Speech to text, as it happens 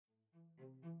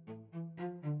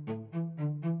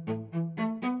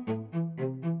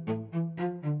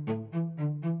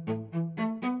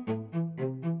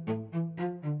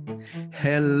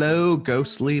Hello,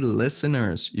 ghostly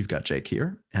listeners. You've got Jake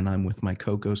here, and I'm with my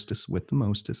co-ghostess with the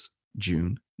mostest,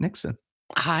 June Nixon.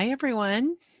 Hi,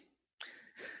 everyone.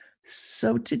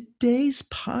 So today's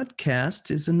podcast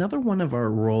is another one of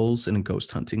our roles in a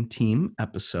ghost hunting team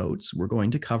episodes. We're going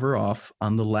to cover off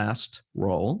on the last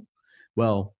role,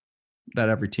 well, that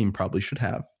every team probably should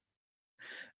have,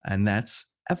 and that's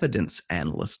evidence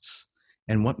analysts.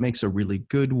 And what makes a really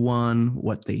good one,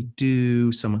 what they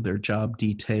do, some of their job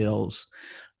details,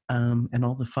 and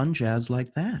all the fun jazz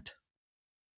like that.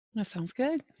 That sounds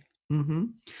good. Mm-hmm.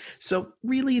 So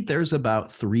really, there's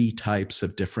about 3 types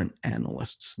of different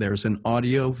analysts. There's an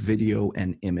audio, video,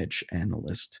 and image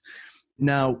analyst.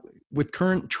 Now, with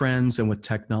current trends and with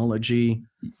technology,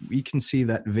 we can see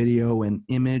that video and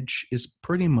image is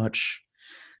pretty much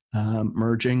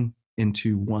merging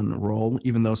into one role,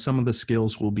 even though some of the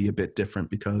skills will be a bit different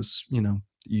because,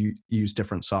 you use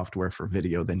different software for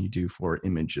video than you do for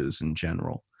images in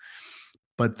general.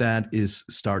 But that is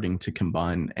starting to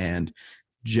combine, and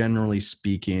generally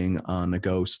speaking, on a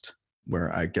ghost,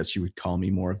 where I guess you would call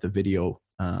me more of the video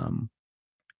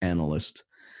analyst,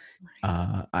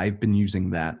 I've been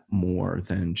using that more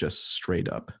than just straight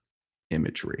up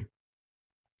imagery.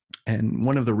 And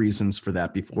one of the reasons for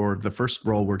that, before the first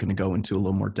role we're going to go into a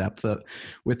little more depth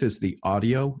with, is the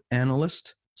audio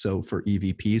analyst. So for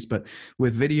EVPs, but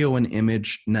with video and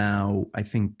image now, I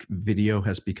think video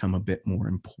has become a bit more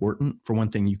important. For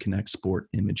one thing, you can export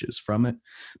images from it,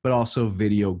 but also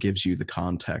video gives you the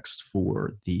context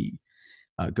for the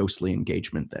ghostly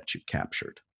engagement that you've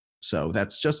captured. So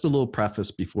that's just a little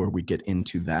preface before we get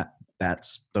into that.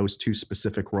 That's those 2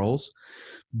 specific roles.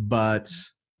 But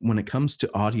when it comes to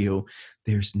audio,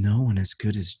 there's no one as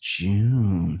good as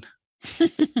June.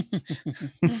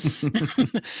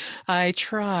 I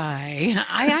try.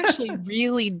 I actually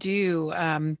really do.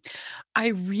 I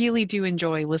really do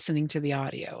enjoy listening to the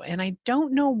audio. And I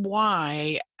don't know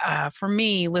why, for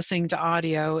me, listening to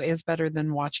audio is better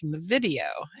than watching the video.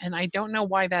 And I don't know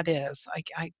why that is.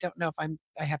 I don't know if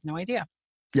I have no idea.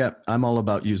 Yeah, I'm all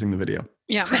about using the video.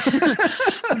 Yeah.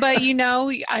 But,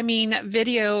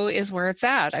 video is where it's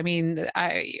at.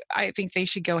 I think they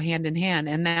should go hand in hand.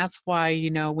 And that's why,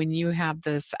 when you have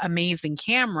this amazing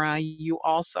camera, you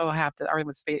also have or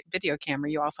with video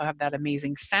camera, you also have that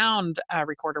amazing sound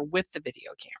recorder with the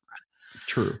video camera.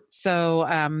 True. So,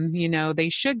 they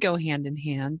should go hand in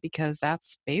hand because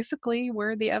that's basically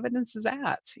where the evidence is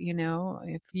at.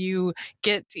 If you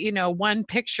get, one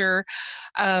picture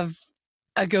of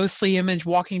a ghostly image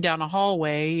walking down a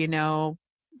hallway,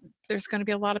 there's going to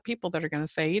be a lot of people that are going to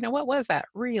say, what was that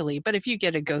really? But if you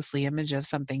get a ghostly image of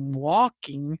something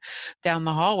walking down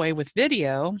the hallway with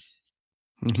video,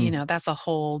 that's a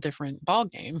whole different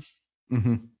ballgame.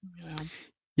 Mm-hmm.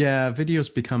 Yeah, video's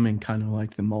becoming kind of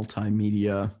like the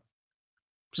multimedia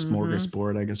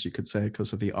smorgasbord, I guess you could say,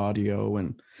 because of the audio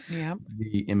and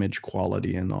the image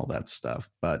quality and all that stuff.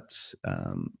 But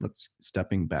let's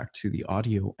stepping back to the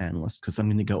audio analyst, because I'm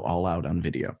going to go all out on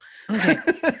video. Okay.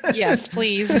 Yes,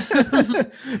 please.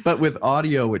 But with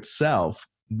audio itself,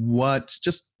 what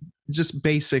just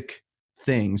basic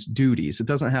things, duties. It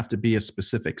doesn't have to be a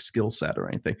specific skill set or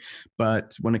anything.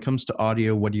 But when it comes to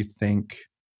audio, what do you think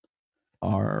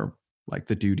are like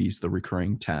the duties, the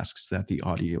recurring tasks that the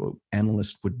audio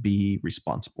analyst would be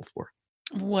responsible for?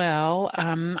 Well,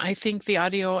 I think the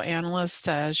audio analyst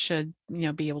should,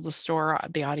 be able to store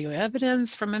the audio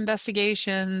evidence from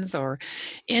investigations or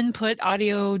input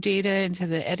audio data into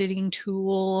the editing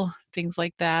tool, things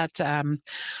like that.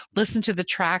 Listen to the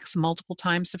tracks multiple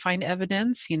times to find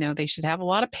evidence. They should have a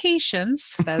lot of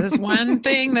patience. That is one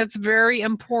thing that's very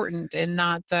important, and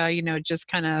not, just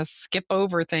kind of skip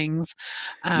over things.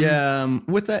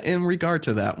 With that, in regard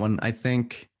to that one, I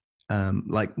think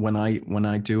like when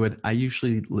I do it, I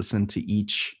usually listen to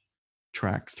each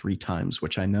track 3 times,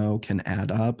 which I know can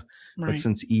add up. Right. But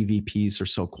since EVPs are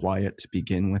so quiet to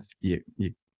begin with, you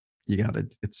gotta,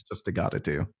 it's just a gotta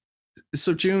do.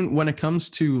 So June, when it comes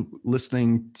to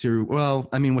listening to,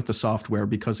 with the software,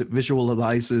 because it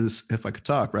visualizes, if I could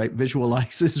talk, right,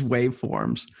 visualizes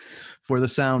waveforms for the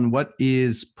sound,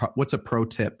 what's a pro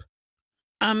tip?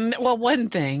 Well, one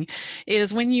thing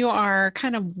is when you are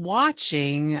kind of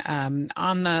watching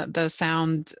on the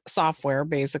sound software,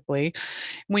 basically,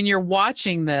 when you're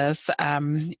watching this,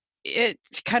 it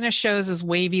kind of shows as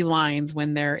wavy lines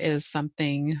when there is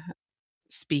something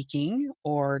speaking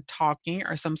or talking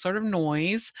or some sort of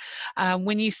noise,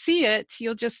 when you see it,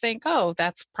 you'll just think, oh,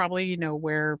 that's probably,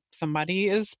 where somebody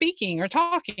is speaking or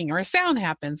talking or a sound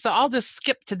happens. So I'll just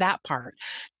skip to that part.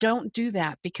 Don't do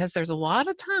that because there's a lot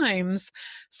of times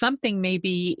something may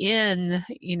be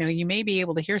you may be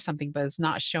able to hear something, but it's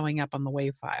not showing up on the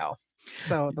WAV file.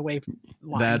 So the WAV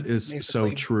That line, is so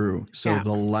basically. true. So Yeah.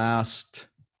 the last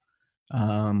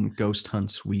ghost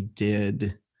hunts we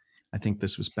did, I think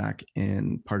this was back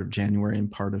in part of January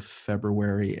and part of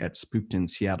February at Spooked in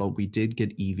Seattle, we did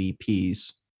get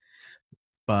EVPs,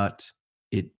 but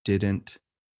it didn't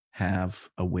have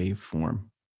a waveform.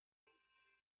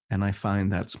 And I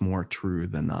find that's more true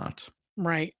than not.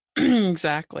 Right.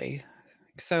 Exactly.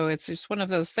 So it's just one of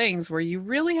those things where you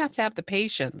really have to have the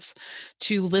patience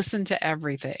to listen to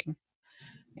everything.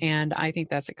 And I think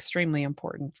that's extremely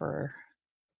important for,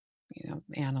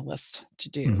 analysts to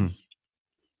do. Mhm.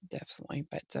 Definitely.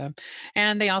 But,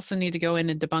 and they also need to go in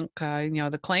and debunk,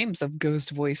 the claims of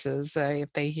ghost voices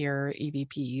if they hear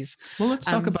EVPs. Well, let's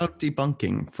talk about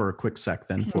debunking for a quick sec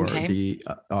then for Okay. the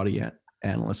audio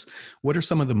analysts. What are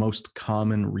some of the most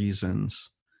common reasons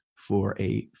for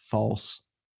a false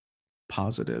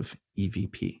positive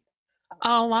EVP?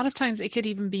 A lot of times it could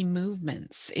even be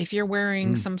movements. If you're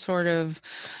wearing Mm. some sort of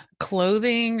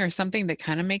clothing or something that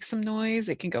kind of makes some noise,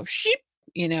 it can go sheep,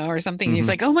 or something. And he's Mhm.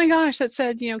 like, oh my gosh, that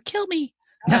said, kill me.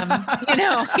 You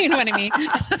know what I mean?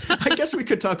 I guess we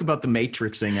could talk about the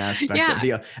matrixing aspect Yeah. of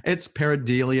the. It's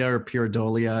pareidolia or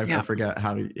pareidolia. I Yeah. forget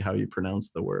how you pronounce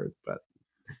the word, but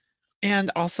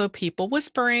And also people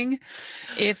whispering.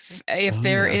 If oh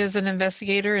there yeah, is an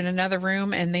investigator in another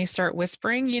room and they start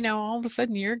whispering, all of a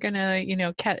sudden you're gonna,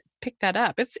 pick that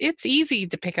up. It's easy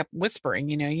to pick up whispering.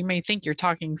 You may think you're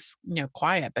talking,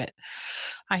 quiet, but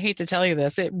I hate to tell you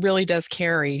this, it really does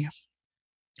carry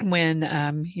when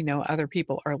other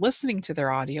people are listening to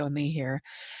their audio and they hear,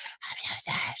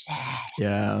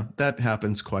 yeah, that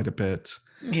happens quite a bit.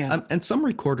 yeah. And some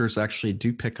recorders actually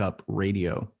do pick up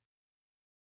radio.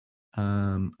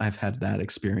 I've had that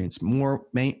experience more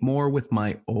with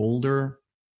my older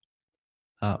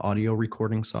audio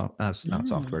recording not Mm.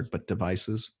 software, but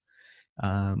devices.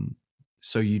 Um,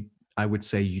 so I would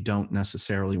say you don't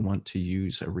necessarily want to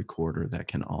use a recorder that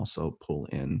can also pull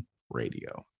in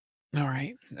radio All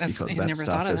right. because I that never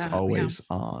thought stuff of is that. Yeah. always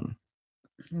on.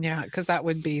 Yeah, because that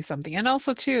would be something. And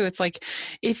also too, it's like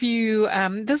if you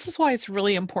this is why it's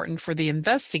really important for the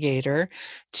investigator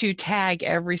to tag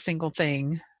every single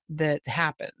thing that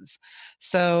happens.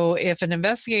 So if an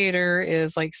investigator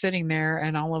is like sitting there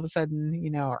and all of a sudden,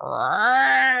 you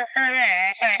got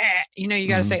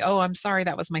to Mhm. say, "Oh, I'm sorry,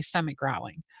 that was my stomach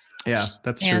growling." Yeah,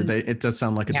 that's true. And It does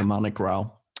sound like a yeah, demonic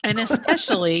growl. and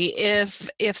especially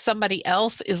if somebody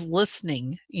else is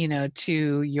listening,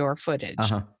 to your footage,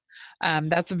 Uh-huh.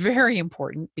 that's very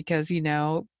important because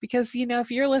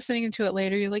if you're listening to it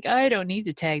later, you're like, I don't need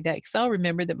to tag that because I'll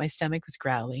remember that my stomach was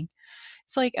growling.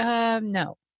 It's like,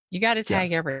 no, you got to Yeah.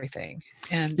 tag everything,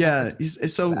 and that Yeah. doesn't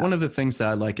So that. one of the things that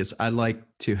I like is I like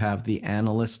to have the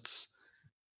analysts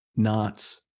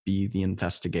not be the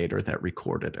investigator that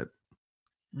recorded it.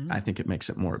 I Mm. think it makes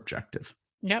it more objective.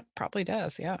 Yep, probably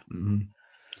does. Yeah. Mhm.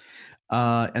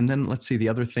 And then let's see. The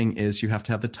other thing is you have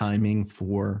to have the timing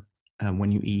for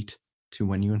when you eat to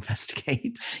when you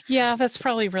investigate. Yeah, that's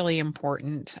probably really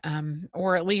important.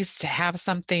 Or at least to have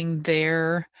something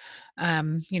there,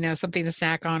 something to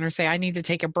snack on or say, I need to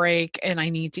take a break and I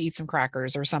need to eat some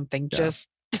crackers or something Yeah. just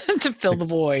to fill the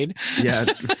void. Yeah.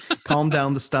 Calm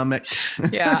down the stomach.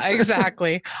 Yeah,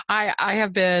 exactly. I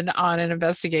have been on an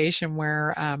investigation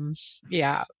where,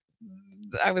 yeah,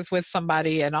 I was with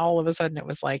somebody and all of a sudden it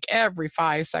was like every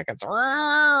 5 seconds.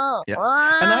 Yeah.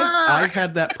 And I've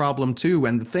had that problem too.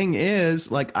 And the thing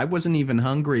is, like, I wasn't even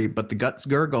hungry, but the guts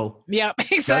gurgle. Yep,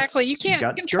 exactly. You can't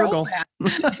Guts control gurgle. that.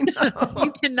 I You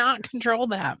know. cannot control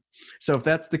that. So if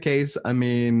that's the case, I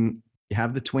mean, you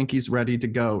have the Twinkies ready to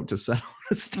go to settle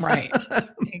this Right. time.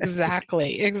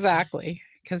 Exactly.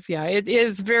 Because yeah, it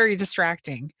is very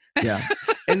distracting. Yeah.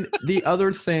 And the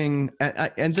other thing,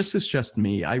 and this is just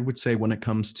me, I would say when it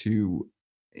comes to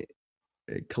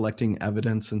collecting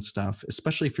evidence and stuff,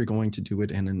 especially if you're going to do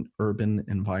it in an urban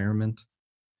environment.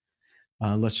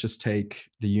 Let's just take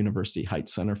the University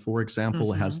Heights Center, for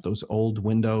example. It has Mhm. those old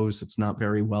windows. It's not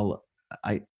very well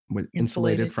insulated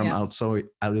Insulated, from yeah. outside,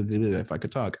 if I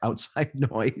could talk, outside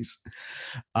noise.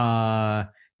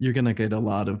 You're going to get a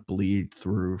lot of bleed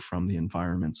through from the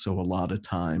environment. So a lot of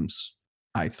times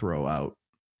I throw out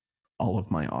all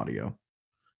of my audio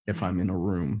if Right. I'm in a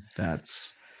room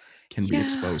that's can be Yeah.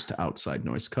 exposed to outside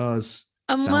noise because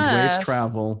Sound waves Unless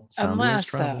travel. Sound waves unless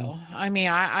travel. though, I mean,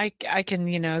 I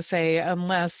can, say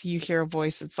unless you hear a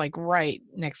voice that's like right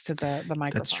next to the That's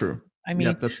microphone. true. I mean,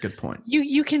 Yep, that's a good point.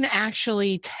 you can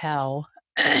actually tell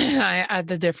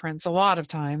the difference a lot of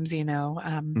times,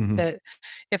 Hmm. that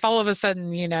if all of a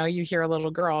sudden, you hear a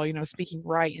little girl, speaking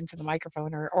right into the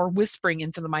microphone or whispering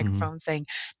into the Hmm. microphone saying,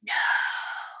 no,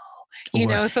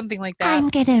 Or something like that. I'm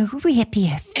gonna rip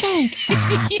your face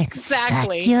off and suck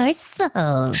Exactly. your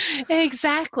soul.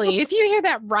 Exactly. If you hear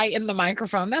that right in the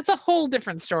microphone, that's a whole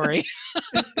different story.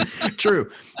 true.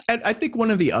 And I think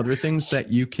one of the other things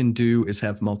that you can do is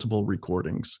have multiple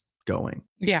recordings going.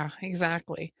 Yeah,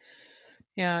 exactly.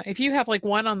 Yeah. If you have like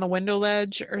one on the window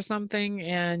ledge or something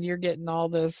and you're getting all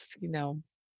this,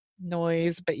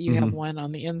 noise, but you have Hmm. one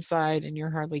on the inside and you're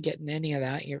hardly getting any of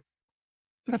that,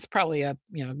 that's probably a,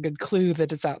 good clue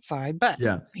that it's outside. But,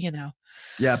 Yeah. you know,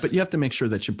 Yeah, but you have to make sure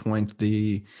that you point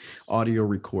the audio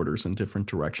recorders in different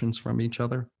directions from each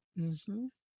other. mhm.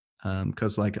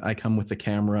 Because like I come with the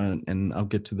camera, and I'll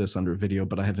get to this under video,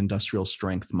 but I have industrial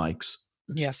strength mics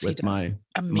Yes, he with does. my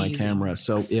Amazing camera.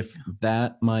 So mix. if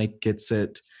that mic gets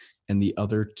it and the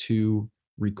other two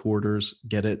recorders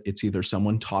get it, it's either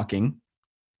someone talking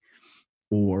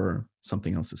or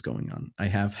something else is going on. I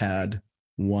have had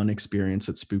one experience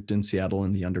at Spooked in Seattle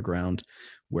in the underground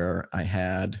where I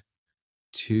had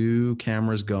two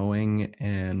cameras going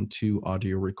and two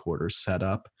audio recorders set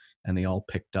up, and they all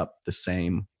picked up the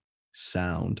same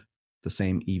sound, the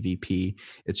same EVP.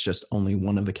 It's just only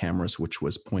one of the cameras which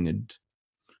was pointed,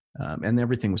 and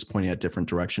everything was pointing at different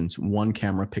directions. One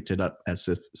camera picked it up as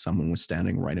if someone was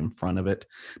standing right in front of it,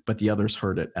 but the others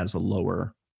heard it as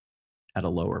at a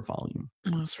lower volume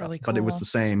and That's stuff. really But it was cool. the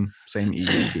same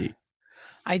EVP.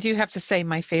 I do have to say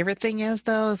my favorite thing is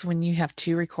though is when you have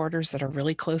two recorders that are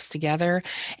really close together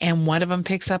and one of them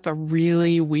picks up a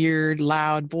really weird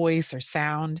loud voice or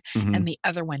sound Mhm. and the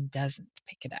other one doesn't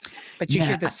pick it up, but you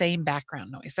hear Yeah, the same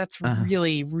background noise. That's uh,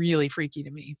 really, really freaky to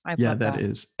me. I yeah, love that that.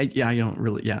 is. Yeah, I don't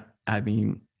really. Yeah, I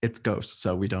mean, it's Ghost,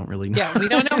 so we don't really know, Yeah, we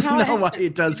don't know how know it, why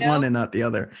it does one and not the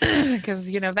other.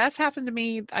 because that's happened to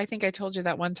me. I think I told you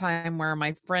that one time where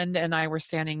my friend and I were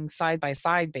standing side by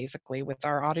side basically with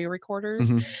our audio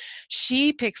recorders. Mhm.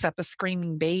 She picks up a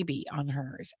screaming baby on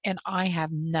hers and I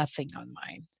have nothing on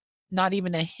mine, not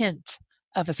even a hint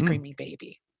of a Mm, screaming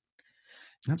baby.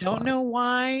 that's Don't wild. know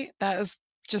why. That is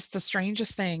just the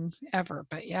strangest thing ever,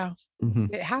 but yeah, Hmm.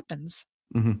 it happens.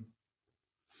 Hmm.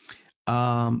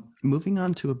 Moving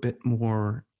on to a bit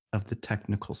more of the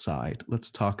technical side,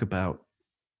 let's talk about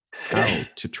how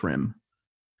to trim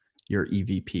your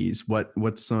EVPs.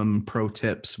 What's some pro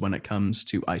tips when it comes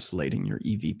to isolating your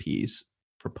EVPs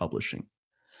for publishing?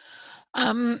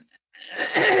 Um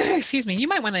excuse me, you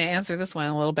might want to answer this one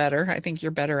a little better. I think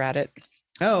you're better at it.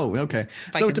 Oh, okay.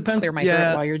 If I So it can clear depends. my throat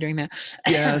Yeah, while you're doing that.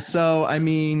 yeah. So I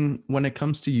mean, when it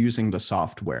comes to using the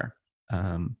software,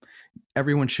 um,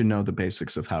 everyone should know the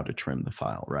basics of how to trim the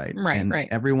file, right? Right, And right.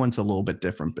 everyone's a little bit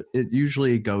different, but it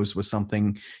usually goes with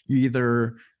something you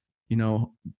either, you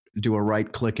know, do a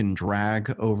right click and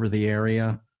drag over the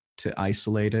area to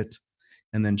isolate it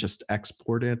and then just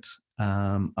export it.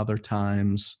 Other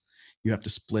times you have to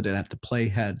split it at the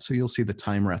playhead. So you'll see the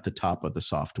timer at the top of the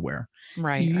software.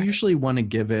 Right, You right. usually want to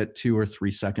give it 2 or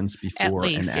 3 seconds At before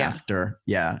and least, yeah. after.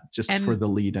 Yeah, just for And the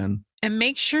lead in. and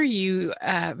make sure you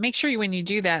when you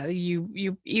do that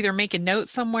you either make a note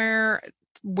somewhere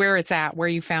where it's at, where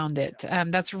you found it.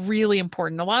 That's really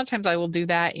important. A lot of times I will do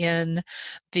that in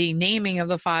the naming of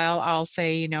the file. I'll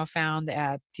say, found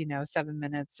at 7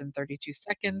 minutes and 32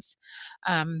 seconds,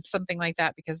 something like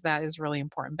that, because that is really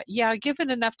important. But yeah, give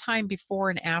it enough time before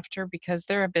and after, because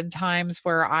there have been times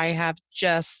where I have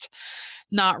just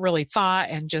not really thought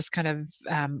and just kind of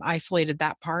isolated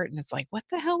that part, and it's like, what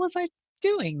the hell was I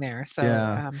doing there? So,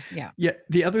 Yeah. yeah. Yeah.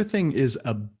 The other thing is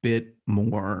a bit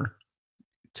more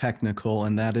technical,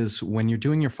 and that is when you're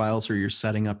doing your files or you're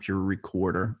setting up your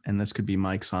recorder, and this could be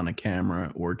mics on a camera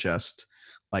or just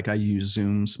like I use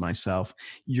Zooms myself,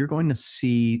 you're going to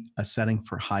see a setting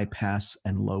for high pass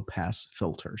and low pass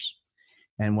filters.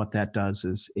 And what that does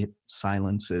is it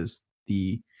silences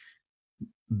the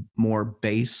more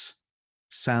bass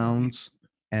sounds,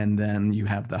 and then you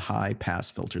have the high pass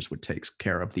filters, which takes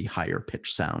care of the higher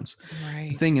pitch sounds. The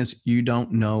Right. thing is, you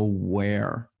don't know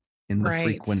where in the Right.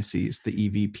 frequencies the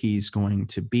EVP is going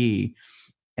to be.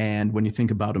 And when you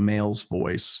think about a male's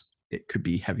voice, it could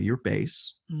be heavier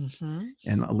bass, Hmm.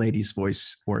 and a lady's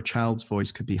voice or a child's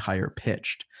voice could be higher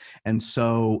pitched. And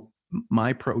so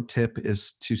my pro tip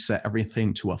is to set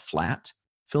everything to a flat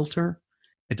filter.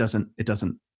 It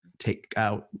doesn't take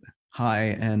out high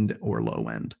end or low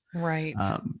end, Right.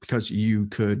 because you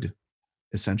could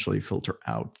essentially filter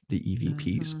out the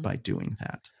EVPs Mhm. by doing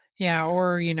that. Yeah,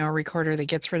 or a recorder that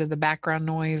gets rid of the background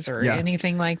noise or Yeah,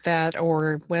 anything like that,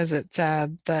 or was it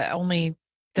the only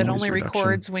that noise only reduction.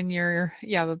 records when you're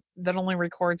that only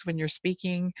records when you're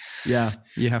speaking, Yeah,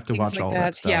 you have to things watch like all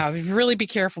that that. Yeah, stuff. really be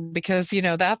careful because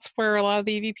that's where a lot of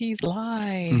the EVPs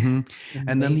lie. hmm And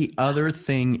And then they the other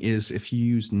thing is if you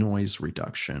use noise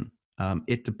reduction,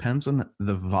 it depends on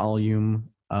the volume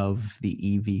of the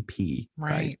EVP,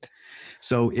 right? right.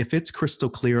 So if it's crystal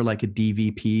clear, like a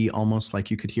DVP, almost like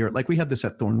you could hear it, like we had this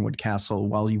at Thornwood Castle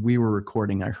while we were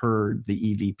recording, I heard the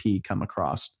EVP come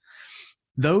across.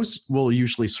 Those will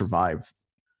usually survive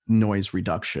noise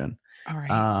reduction. All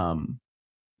right. Um,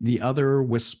 the other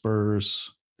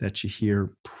whispers that you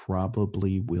hear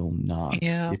probably will not.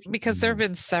 Yeah, If you because there have use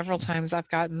been several times I've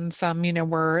gotten some,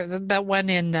 where that one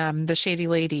in the Shady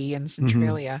Lady in Mhm.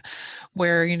 Centralia,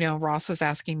 where Ross was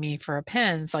asking me for a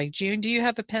pen. It's like, June, do you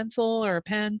have a pencil or a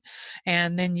pen?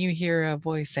 And then you hear a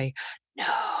voice say, no,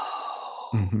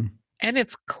 Mhm. and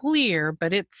it's clear,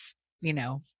 but it's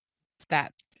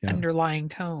that Yeah. underlying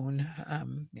tone.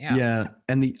 Yeah, Yeah.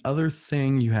 And the other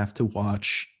thing you have to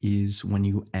watch is when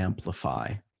you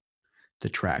amplify the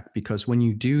track, because when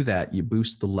you do that, you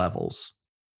boost the levels,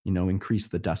 increase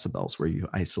the decibels where you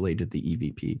isolated the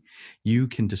EVP. You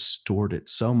can distort it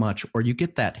so much, or you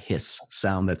get that hiss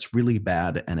sound that's really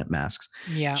bad and it masks.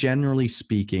 yeah, Generally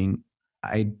speaking,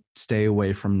 I stay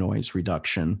away from noise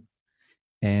reduction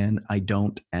and I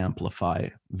don't amplify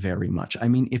very much. I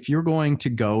mean, if you're going to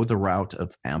go the route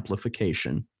of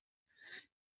amplification,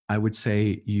 I would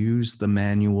say use the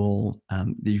manual.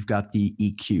 You've got the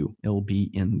EQ. It'll be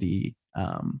in the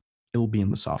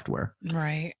software,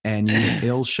 right. and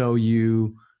it'll show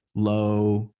you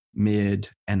low, mid,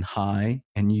 and high,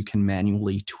 and you can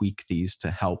manually tweak these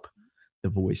to help the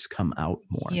voice come out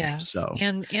more. Yes, So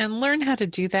and learn how to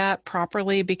do that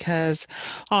properly because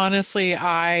honestly,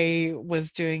 I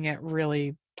was doing it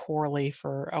really poorly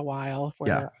for a while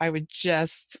yeah, where I would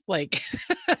just like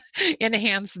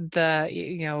enhance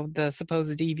the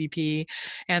supposed EVP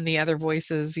and the other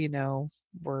voices,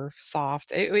 were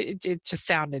soft. It just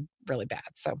sounded really bad.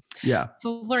 yeah,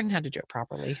 So learn how to do it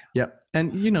properly. yeah,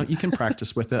 and you can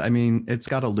practice with it. I mean, it's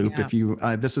got a loop. Yeah, If you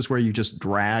this is where you just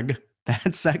drag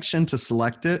that section to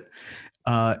select it,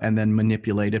 and then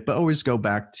manipulate it, but always go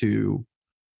back to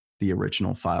the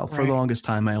original file. For the right. longest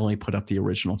time, I only put up the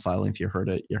original file. If you heard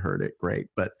it, you heard it. Great.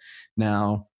 But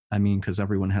now, I mean, because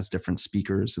everyone has different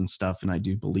speakers and stuff, and I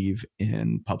do believe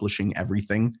in publishing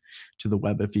everything to the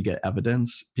web if you get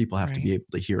evidence, people have to Right. be able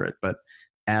to hear it. But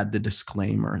add the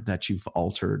disclaimer that you've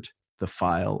altered the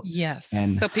file Yes. and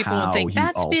So people won't how think you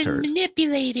that's been altered.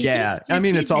 manipulated. You Yeah. I just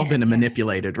mean, did it's all that. been Yeah.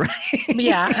 manipulated, right?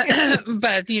 Yeah,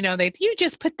 but you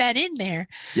just put that in there.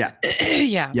 Yeah.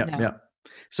 Yeah, Yep. no, Yep.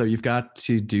 So you've got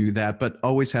to do that, but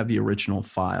always have the original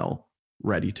file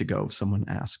ready to go if someone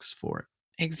asks for it.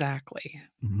 exactly.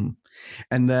 Mhm.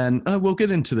 And then we'll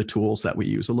get into the tools that we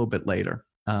use a little bit later.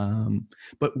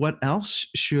 But what else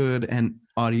should an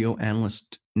audio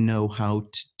analyst know how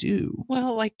to do?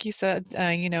 Well, like you said,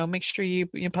 make sure you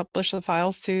publish the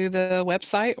files to the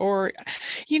website or,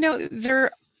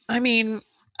 there. I mean,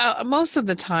 most of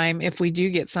the time, if we do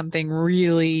get something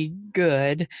really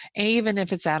good, even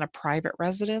if it's at a private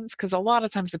residence, because a lot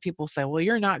of times the people say, "Well,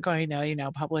 you're not going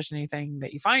to, publish anything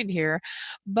that you find here,"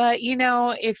 but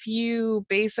if you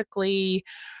basically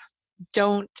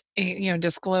don't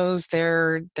disclose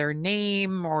their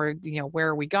name or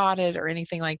where we got it or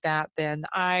anything like that, then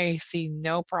I see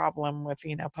no problem with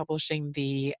publishing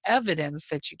the evidence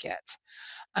that you get,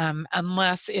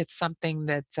 unless it's something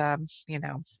that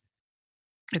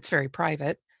it's very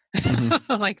private,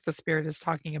 Mhm. like the spirit is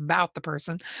talking about the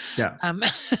person. Yeah. um,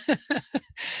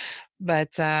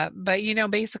 but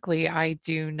basically I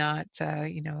do not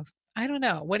I don't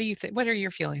know, what do you think, what are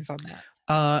your feelings on that?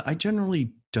 I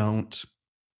generally don't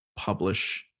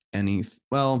publish any.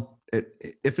 Well,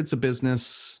 if it's a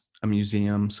business, a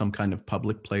museum, some kind of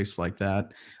public place like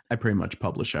that, I pretty much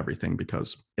publish everything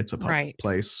because it's a public Right.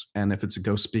 place. And if it's a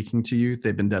ghost speaking to you,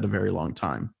 they've been dead a very long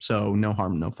time. So no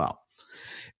harm, no foul.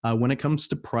 When it comes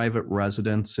to private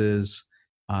residences,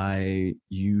 I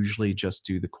usually just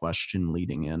do the question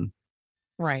leading in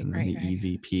Right, and then right, the right.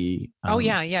 EVP. Oh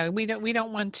yeah, yeah. We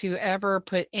don't want to ever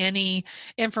put any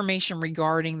information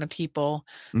regarding the people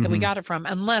that we Mhm. got it from,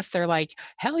 unless they're like,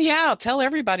 "Hell yeah, I'll tell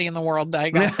everybody in the world that I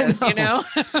got Yeah, this," no.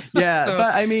 Yeah, So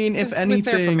but I mean, if with their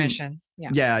anything, permission.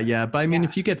 Yeah, yeah, but I mean, yeah,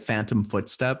 if you get phantom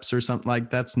footsteps or something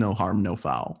like that's no harm, no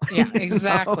foul. yeah, You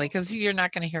exactly. know? Because you're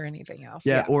not going to hear anything else.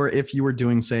 Yeah, Yeah, or if you were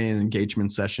doing, say, an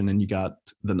engagement session and you got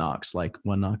the knocks, like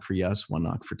one knock for yes, one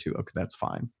knock for two, okay, that's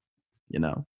fine. You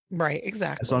know? Right, as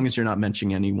exactly. long as you're not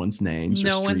mentioning anyone's names or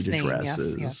No street one's name. Yes,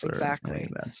 addresses yes, or any exactly. of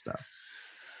that stuff.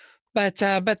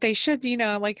 But they should,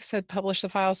 like I said, publish the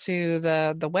files to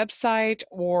the website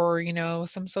or,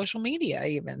 some social media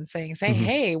even say, Mhm.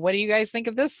 hey, what do you guys think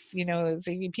of this,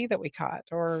 ZVP that we caught?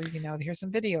 Or, here's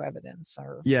some video evidence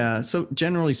or Yeah. So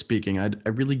generally speaking, I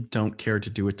really don't care to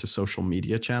do it to social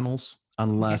media channels okay.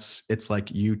 unless it's like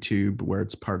YouTube where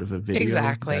it's part of a video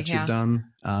Exactly. that you've Yeah. done,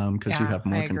 because you Yeah, have I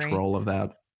more agree. control of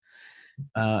that.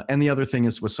 And the other thing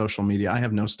is with social media, I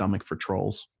have no stomach for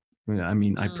trolls. I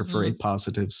mean, I prefer a Mhm.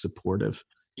 positive, supportive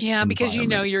Yeah, because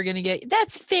environment. you're gonna get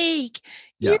that's fake.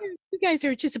 Yeah. You guys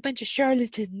are just a bunch of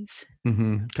charlatans.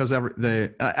 Because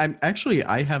I'm actually,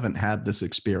 I haven't had this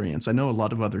experience. I know a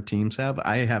lot of other teams have.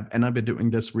 I have, and I've been doing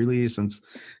this really since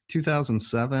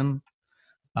 2007.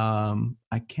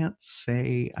 I can't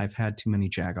say I've had too many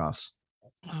jagoffs.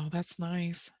 Oh, that's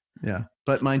nice. Yeah,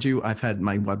 but mind you, I've had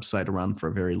my website around for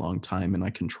a very long time, and I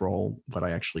control what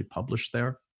I actually publish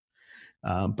there.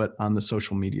 But on the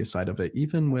social media side of it,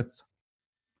 even with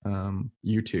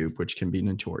YouTube, which can be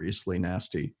notoriously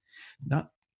nasty,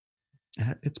 not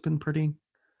it's been pretty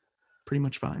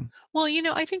much fine. Well,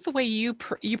 I think the way you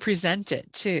present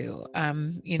it too,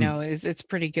 Mm, is it's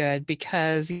pretty good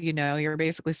because you're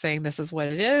basically saying this is what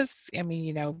it is. I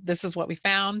mean, this is what we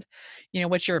found.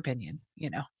 What's your opinion?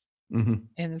 mhm.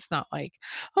 And it's not like,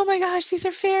 oh my gosh, these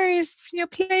are fairies,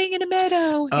 playing in a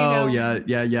meadow. Oh yeah.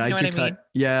 You I know what do I mean? cut.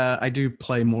 Yeah, I do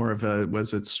play more of a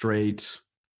was it straight,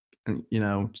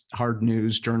 hard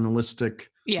news, journalistic.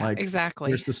 Yeah, Like, here's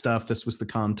exactly. the stuff. This was the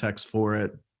context for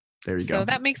it. There you So go.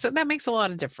 that makes a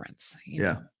lot of difference.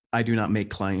 Yeah, I do not make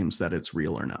claims that it's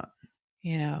real or not.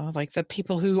 Like the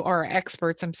people who are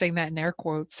experts, I'm saying that in air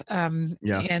quotes,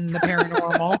 Yeah. in the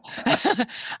paranormal,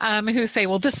 who say,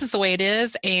 well, this is the way it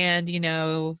is. And,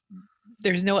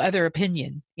 there's no other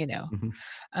opinion.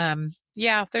 Mhm.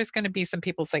 Yeah, there's going to be some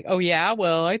people say, oh, yeah,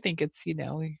 well, I think it's,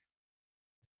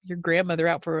 your grandmother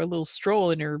out for a little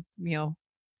stroll in her,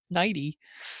 nightie.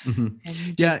 Mhm. And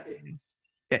you just,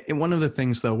 Yeah. And one of the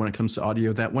things, though, when it comes to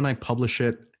audio, that when I publish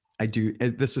it, I do.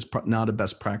 This is not a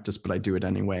best practice, but I do it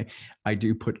anyway. I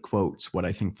do put quotes what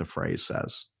I think the phrase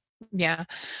says, yeah. and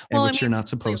Well, I which mean, you're not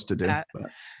especially supposed to with do. that.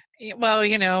 But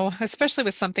Well, especially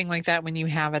with something like that, when you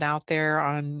have it out there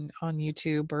on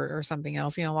YouTube or something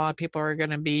else, a lot of people are going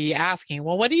to be asking,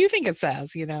 well, what do you think it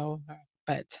says?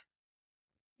 But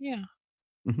yeah,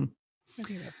 mhm. I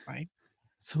think that's fine.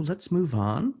 So let's move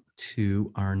on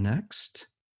to our next.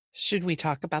 Should we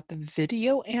talk about the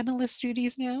video analyst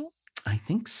duties now? I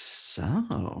think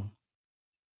so.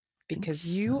 Because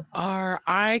So.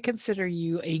 I consider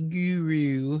you a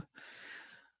guru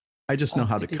I just know of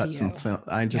how the to cut some video. film.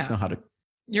 I just Yeah, know how to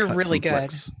you're cut really some good.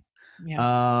 flicks.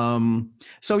 Yeah.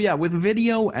 So yeah, with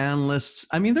video analysts,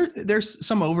 I mean, there's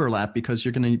some overlap because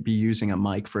you're going to be using a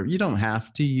mic you don't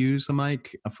have to use a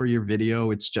mic for your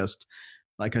video. It's just,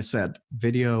 like I said,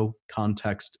 video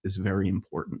context is very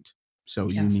important. So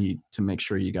you Yes. need to make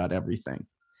sure you got everything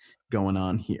going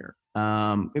on here.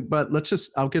 But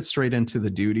I'll get straight into the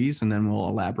duties and then we'll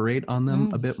elaborate on them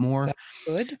a bit more. Sounds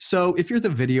good. So if you're the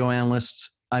video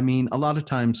analysts, I mean, a lot of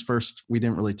times, first, we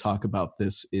didn't really talk about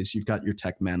this, is you've got your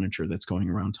tech manager that's going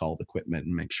around to all the equipment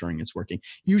and make sure it's working.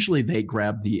 Usually they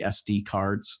grab the SD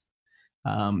cards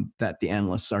that the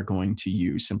analysts are going to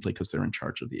use simply because they're in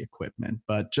charge of the equipment.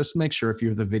 But just make sure if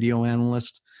you're the video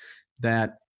analyst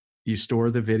that you store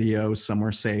the videos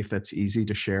somewhere safe that's easy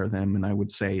to share them. And I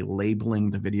would say labeling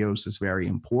the videos is very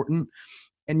important.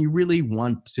 And you really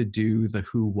want to do the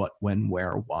who, what, when,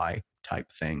 where, why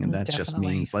type thing. And that just Definitely.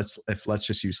 means let's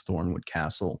just use Thornwood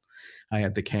Castle. I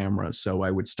had the camera, so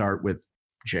I would start with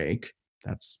Jake.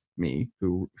 That's me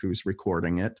who's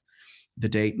recording it, the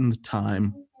date and the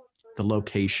time, the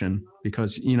location,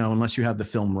 because unless you have the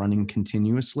film running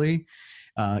continuously,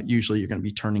 usually you're going to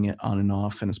be turning it on and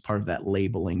off. And as part of that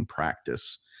labeling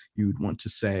practice, you would want to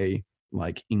say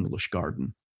like English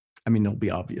Garden. I mean, it'll be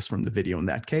obvious from the video in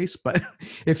that case, but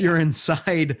if you're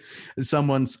inside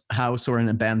someone's house or an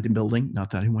abandoned building, not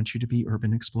that I want you to be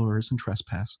urban explorers and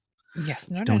trespass.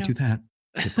 Yes. No, Don't do that.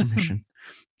 Get permission.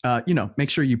 Make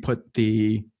sure you put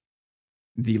the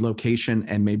location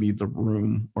and maybe the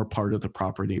room or part of the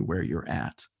property where you're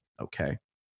at. Okay.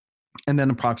 And then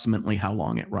approximately how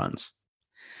long it runs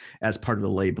as part of the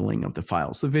labeling of the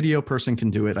files. The video person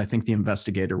can do it. I think the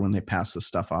investigator, when they pass the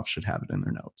stuff off, should have it in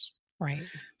their notes. Right.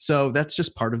 So that's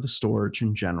just part of the storage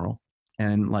in general.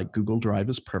 And like Google Drive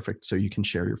is perfect, so you can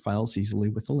share your files easily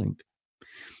with a link.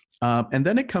 And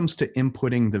then it comes to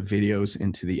inputting the videos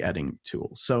into the editing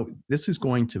tool. So this is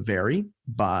going to vary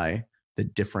by the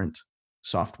different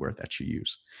software that you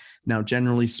use. Now,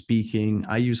 generally speaking,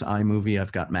 I use iMovie.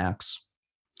 I've got Macs.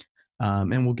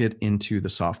 And we'll get into the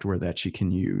software that you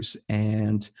can use.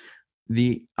 And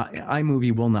the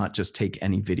iMovie will not just take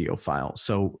any video file.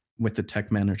 So with the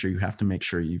Tech Manager, you have to make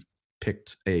sure you've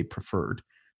picked a preferred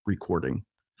recording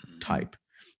type.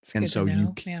 It's And good so to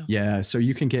know. so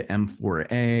you can get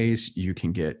M4As, you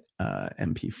can get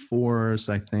MP4s,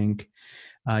 I think.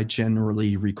 I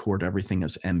generally record everything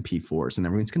as MP4s, and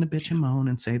everyone's going to bitch and moan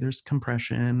and say there's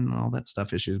compression and all that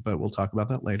stuff issues, but we'll talk about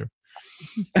that later.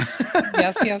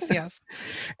 Yes.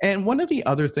 And one of the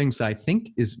other things I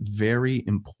think is very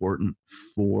important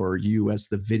for you as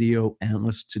the video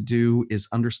analyst to do is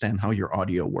understand how your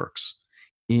audio works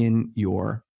in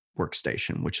your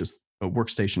workstation, which is a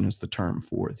workstation is the term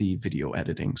for the video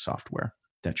editing software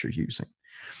that you're using.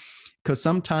 Because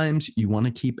sometimes you want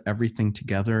to keep everything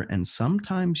together, and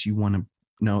sometimes you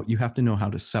have to know how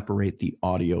to separate the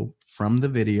audio from the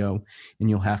video, and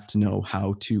you'll have to know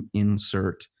how to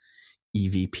insert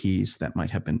EVPs that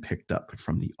might have been picked up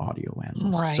from the audio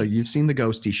analyst. Right. So you've seen the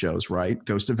Ghosty shows, right?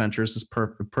 Ghost Adventures is a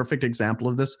perfect example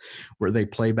of this, where they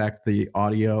play back the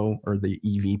audio or the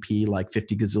EVP like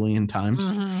 50 gazillion times.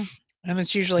 Mm-hmm. And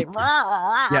it's usually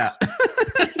yeah.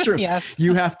 True. Yes.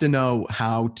 You have to know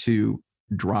how to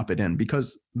drop it in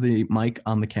because the mic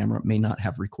on the camera may not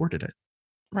have recorded it.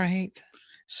 Right.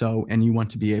 So, and you want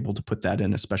to be able to put that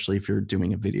in, especially if you're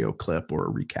doing a video clip or a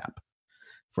recap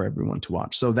for everyone to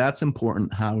watch. So that's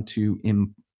important, how to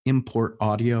import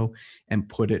audio and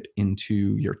put it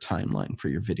into your timeline for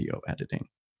your video editing.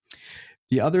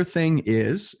 The other thing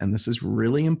is, and this is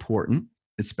really important,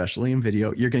 especially in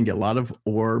video, you're going to get a lot of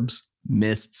orbs,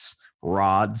 mists,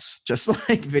 rods, just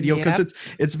like video, because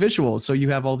it's visual. So you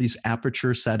have all these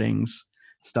aperture settings,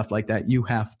 stuff like that. You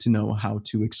have to know how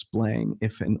to explain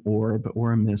if an orb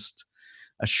or a mist,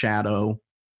 a shadow,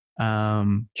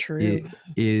 True.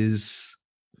 is,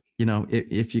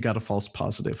 if you got a false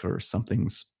positive or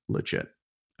something's legit.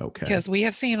 Okay. Because we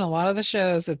have seen a lot of the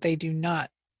shows that they do not,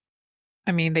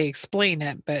 they explain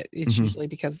it, but it's usually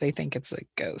because they think it's a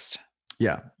ghost.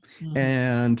 Yeah.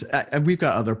 And we've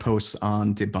got other posts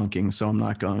on debunking, so I'm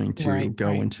not going to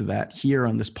go into that here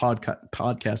on this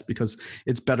podcast because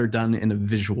it's better done in a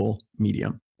visual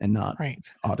medium and not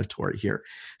auditory here.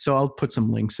 So I'll put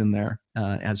some links in there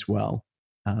as well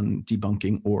on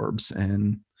debunking orbs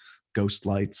and ghost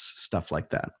lights, stuff like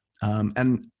that.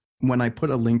 And when I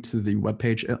put a link to the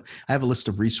webpage, I have a list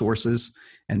of resources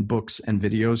and books and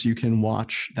videos you can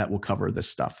watch that will cover this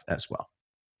stuff as well.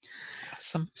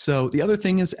 Awesome. So the other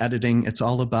thing is editing. It's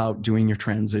all about doing your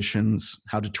transitions,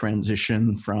 how to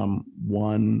transition from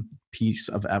one piece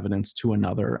of evidence to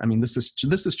another. This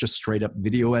is just straight up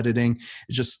video editing.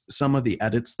 It's just some of the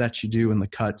edits that you do in the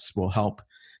cuts will help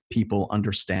people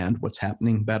understand what's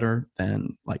happening better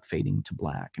than like fading to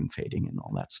black and fading and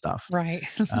all that stuff. Right.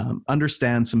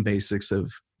 Understand some basics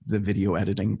of the video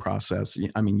editing process.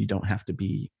 You don't have to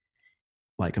be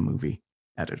like a movie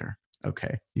editor.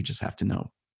 Okay. You just have to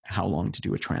know how long to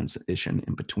do a transition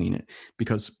in between it,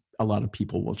 because a lot of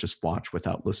people will just watch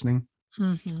without listening.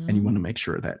 And you want to make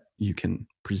sure that you can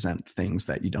present things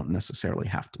that you don't necessarily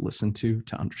have to listen to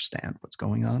understand what's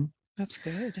going on. That's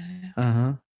good.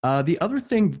 The other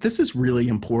thing, this is really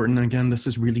important. Again, this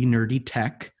is really nerdy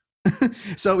tech.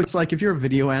 So it's like, if you're a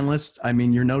video analyst,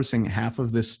 you're noticing half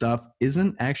of this stuff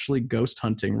isn't actually ghost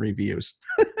hunting reviews.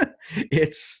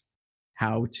 It's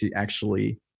how to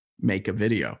actually make a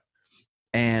video.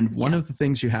 And one of the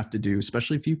things you have to do,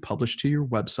 especially if you publish to your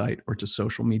website or to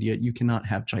social media, you cannot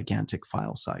have gigantic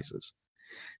file sizes.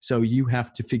 So you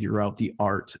have to figure out the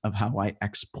art of how I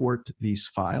export these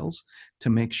files to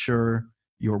make sure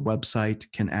your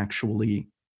website can actually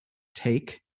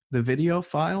take the video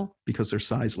file, because there's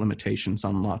size limitations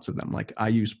on lots of them. Like I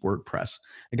use WordPress.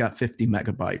 I got 50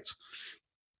 megabytes.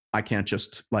 I can't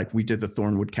just, like we did the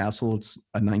Thornwood Castle, it's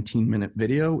a 19-minute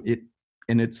video. It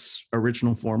in its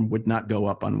original form would not go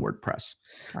up on WordPress.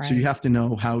 Right. So you have to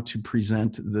know how to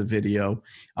present the video.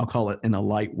 I'll call it in a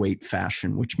lightweight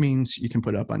fashion, which means you can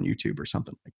put it up on YouTube or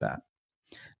something like that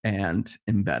and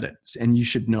embed it. And you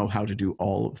should know how to do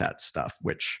all of that stuff,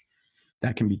 which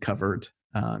that can be covered.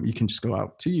 You can just go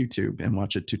out to YouTube and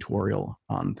watch a tutorial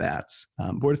on that.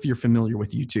 But if you're familiar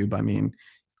with YouTube,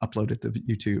 upload it to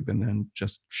YouTube and then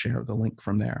just share the link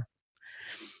from there.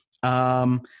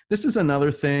 This is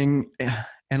another thing,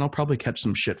 and I'll probably catch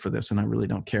some shit for this, and I really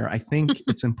don't care. I think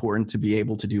it's important to be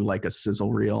able to do like a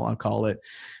sizzle reel, I'll call it,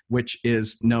 which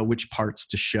is know which parts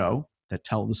to show that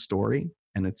tell the story,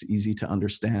 and it's easy to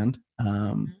understand.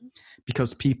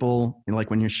 because people, like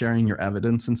when you're sharing your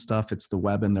evidence and stuff, it's the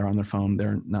web and they're on their phone.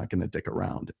 They're not going to dick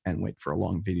around and wait for a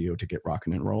long video to get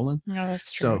rocking and rolling. No,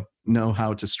 that's true. So know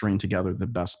how to string together the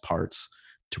best parts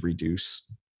to reduce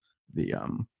the,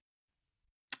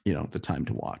 the time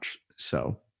to watch.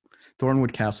 So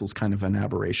Thornwood Castle is kind of an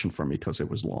aberration for me because it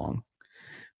was long.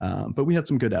 But we had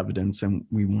some good evidence and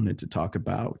we wanted to talk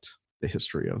about the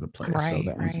history of the place. So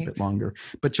that one's a bit longer.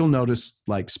 But you'll notice,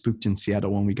 like Spooked in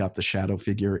Seattle, when we got the shadow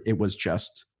figure, it was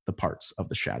just the parts of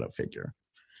the shadow figure.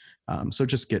 So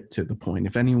just get to the point.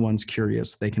 If anyone's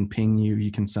curious, they can ping you.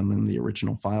 You can send them the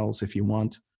original files if you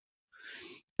want.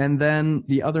 And then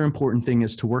the other important thing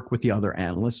is to work with the other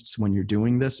analysts when you're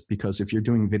doing this, because if you're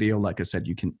doing video, like I said,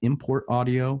 you can import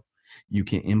audio, you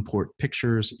can import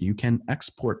pictures, you can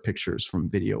export pictures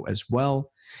from video as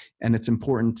well. And it's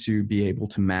important to be able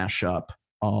to mash up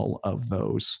all of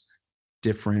those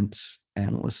different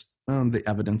analysts, the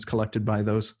evidence collected by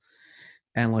those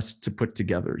analysts to put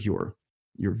together your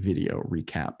video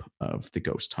recap of the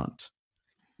ghost hunt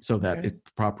so that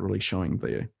it's properly showing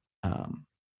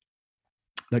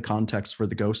the context for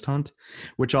the ghost hunt,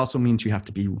 which also means you have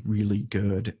to be really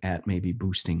good at maybe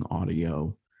boosting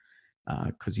audio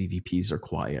because EVPs are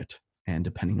quiet. And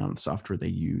depending on the software they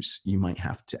use, you might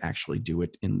have to actually do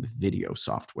it in the video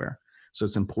software. So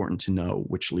it's important to know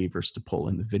which levers to pull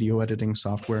in the video editing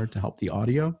software to help the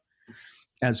audio,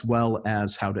 as well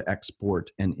as how to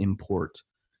export and import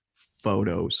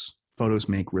photos. Photos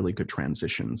make really good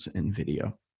transitions in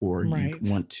video. Or you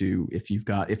want to,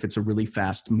 if it's a really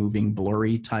fast moving,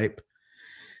 blurry type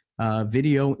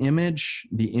video image,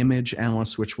 the image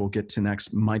analyst, which we'll get to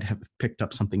next, might have picked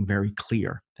up something very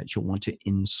clear that you'll want to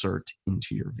insert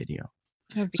into your video.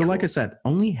 So like I said,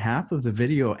 only half of the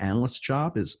video analyst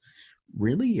job is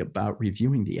really about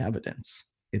reviewing the evidence.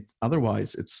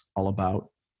 Otherwise, it's all about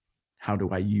how do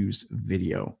I use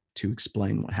video to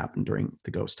explain what happened during the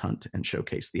ghost hunt and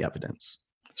showcase the evidence.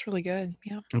 That's really good.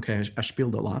 Yeah. Okay, I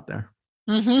spieled a lot there.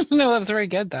 Mm-hmm. No, that was very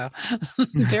good, though.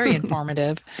 Very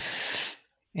informative.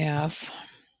 Yes.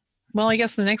 Well, I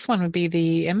guess the next one would be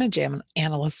the image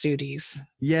analyst duties.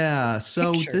 Yeah.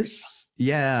 So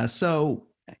So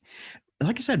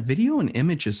like I said, video and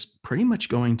image is pretty much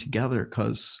going together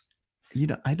because,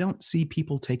 I don't see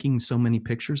people taking so many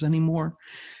pictures anymore.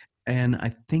 And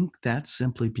I think that's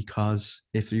simply because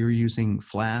if you're using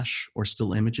flash or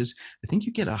still images, I think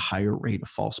you get a higher rate of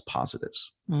false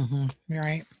positives. Mm-hmm. You're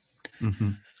right.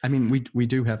 Mm-hmm. I mean, we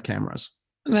do have cameras.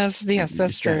 That's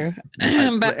true.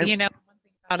 But one thing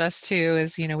about us too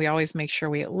is, we always make sure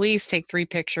we at least take 3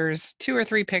 pictures, 2 or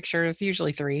 3 pictures,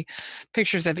 usually 3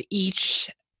 pictures of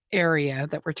each area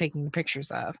that we're taking the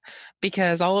pictures of,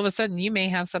 because all of a sudden you may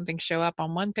have something show up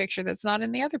on one picture that's not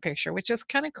in the other picture, which is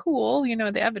kind of cool,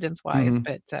 the evidence wise.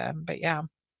 Mm-hmm. But yeah,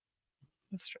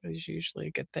 that's usually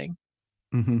a good thing.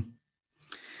 Mm-hmm.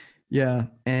 Yeah.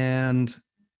 And,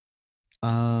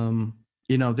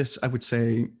 this, I would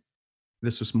say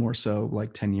this was more so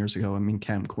like 10 years ago. I mean,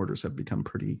 camcorders have become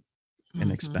pretty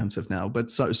inexpensive now, but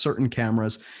certain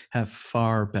cameras have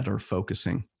far better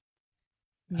focusing.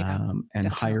 And definitely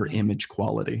higher image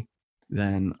quality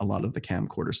than a lot of the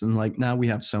camcorders. And like now we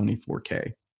have Sony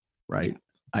 4K, right?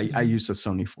 Yeah. I use a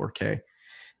Sony 4K,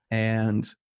 and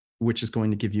which is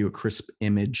going to give you a crisp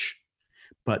image,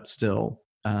 but still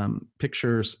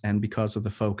pictures. And because of the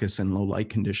focus and low light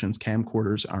conditions,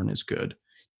 camcorders aren't as good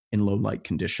in low light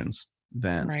conditions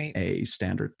than a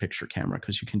standard picture camera,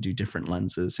 because you can do different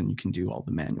lenses and you can do all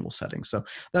the manual settings. So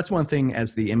that's one thing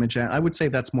as the image. I would say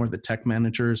that's more the tech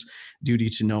manager's duty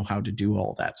to know how to do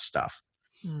all that stuff.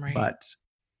 Right. But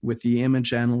with the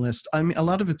image analyst, I mean, a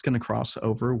lot of it's going to cross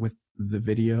over with the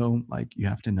video. Like you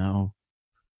have to know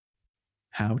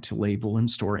how to label and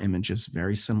store images,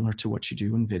 very similar to what you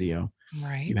do in video.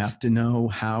 Right. You have to know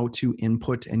how to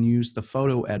input and use the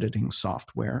photo editing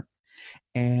software.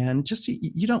 And just,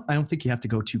 I don't think you have to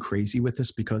go too crazy with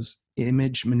this, because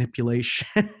image manipulation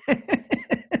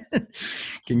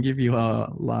can give you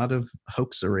a lot of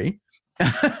hoaxery.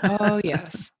 Oh,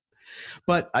 yes.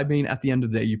 But I mean, at the end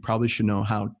of the day, you probably should know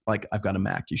how, like I've got a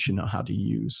Mac, you should know how to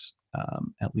use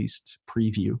at least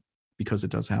Preview, because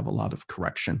it does have a lot of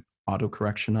auto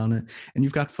correction on it. And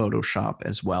you've got Photoshop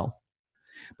as well.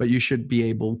 But you should be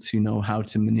able to know how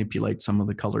to manipulate some of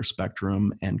the color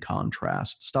spectrum and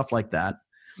contrast, stuff like that.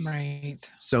 Right.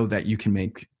 So that you can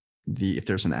make if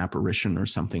there's an apparition or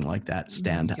something like that,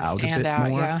 stand out a bit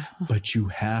more. Yeah. But you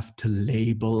have to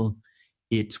label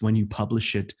it when you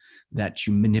publish it that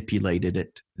you manipulated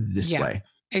it this way.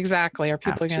 Exactly. Or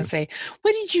people are going to say,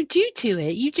 what did you do to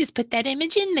it? You just put that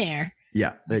image in there.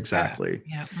 Yeah, exactly.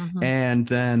 Yeah. Mm-hmm. And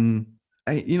then,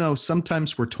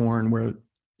 sometimes we're torn where,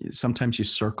 sometimes you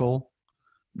circle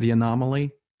the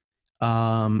anomaly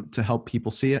to help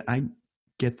people see it. I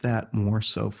get that more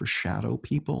so for shadow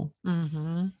people.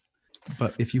 Mm-hmm.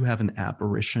 But if you have an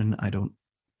apparition, I don't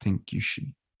think you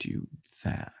should do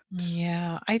that.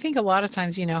 Yeah, I think a lot of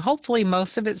times, hopefully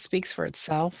most of it speaks for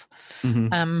itself.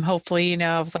 Mhm. Hopefully,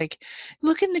 it's like,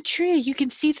 look in the tree, you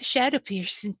can see the shadow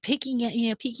person peeking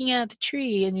out the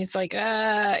tree, and it's like,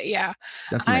 yeah,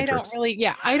 That's I don't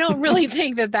Matrix. really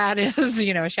think that is,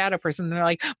 a shadow person. And they're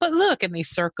like, but look, and they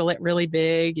circle it really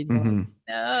big, and you're like, Mhm.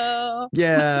 no.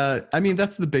 Yeah, I mean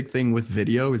that's the big thing with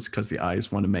video is because the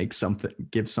eyes want to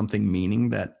give something meaning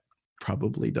that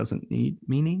probably doesn't need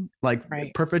meaning. Like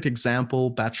Right. perfect example,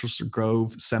 Bachelor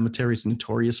Grove Cemetery is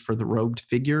notorious for the robed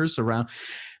figures around.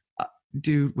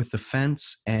 Dude, with the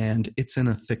fence, and it's in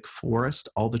a thick forest,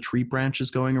 all the tree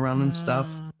branches going around and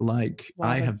stuff. Like I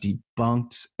Love it. have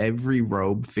debunked every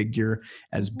robe figure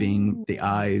as being the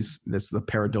eyes. That's the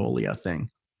pareidolia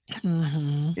thing.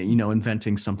 Mhm.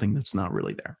 Inventing something that's not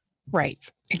really there.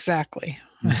 Right, exactly.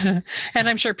 And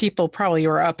I'm sure people probably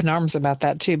were up in arms about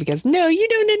that too, because no, you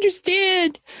don't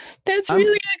understand. That's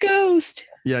really a ghost.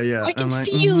 Yeah. I can I'm like,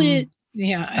 feel it.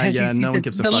 Yeah, as you yeah. see No one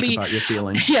gives a fuck about your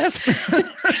feelings. Yes,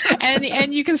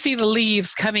 and you can see the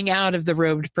leaves coming out of the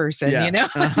robed person. Yeah,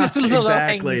 This little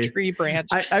exactly. hanging tree branch.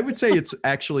 I would say it's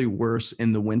actually worse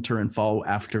in the winter and fall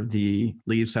after the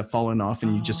leaves have fallen off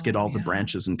and you just get all the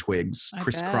branches and twigs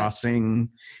crisscrossing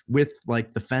with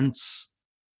like the fence.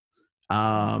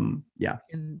 Yeah,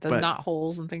 and the knot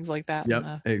holes and things like that. Yep,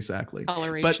 and the exactly.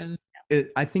 coloration. But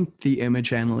I think the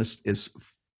image analyst is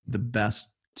the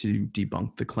best to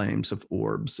debunk the claims of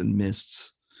orbs and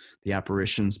mists, the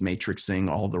apparitions, matrixing,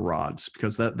 all the rods,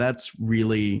 because that's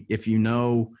really, if you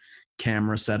know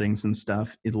camera settings and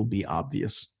stuff, it'll be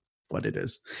obvious what it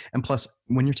is. And plus,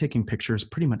 when you're taking pictures,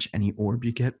 pretty much any orb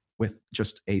you get with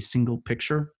just a single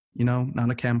picture, not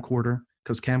a camcorder,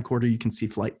 because camcorder you can see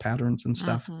flight patterns and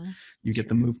stuff. You get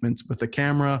the movements with the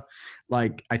camera.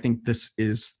 Like I think this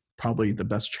is probably the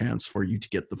best chance for you to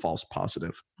get the false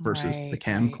positive versus the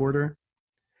camcorder.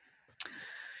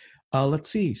 Let's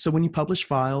see. So when you publish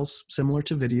files similar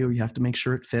to video, you have to make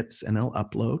sure it fits and it'll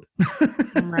upload.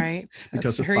 Right.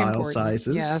 Because of very file important.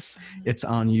 sizes. Yes. It's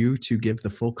on you to give the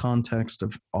full context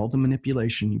of all the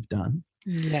manipulation you've done.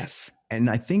 Yes. And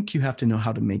I think you have to know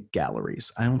how to make galleries.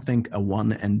 I don't think a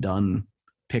one and done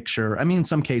picture. I mean, in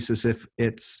some cases, if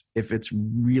it's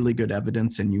really good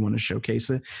evidence and you want to showcase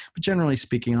it, but generally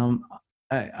speaking,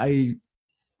 I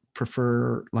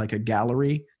prefer like a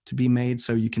gallery to be made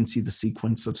so you can see the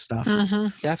sequence of stuff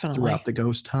definitely throughout the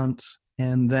ghost hunt.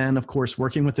 And then, of course,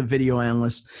 working with a video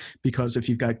analyst, because if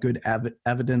you've got good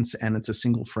evidence and it's a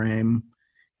single frame,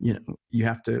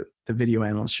 the video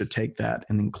analyst should take that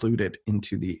and include it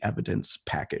into the evidence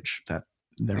package that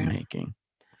they're making.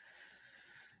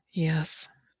 Yes.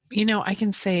 I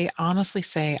can honestly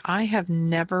say, I have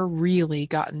never really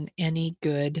gotten any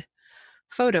good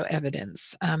photo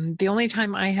evidence. The only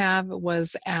time I have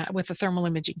was with a thermal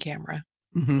imaging camera,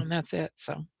 and that's it.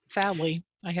 So sadly,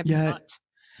 I have not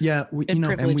been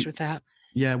privileged with that.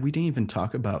 Yeah, we didn't even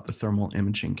talk about the thermal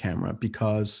imaging camera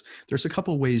because there's a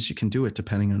couple ways you can do it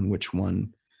depending on which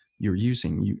one you're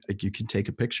using. You can take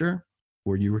a picture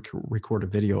or you record a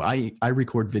video. I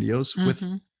record videos with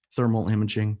thermal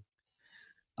imaging.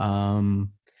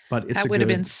 But that would have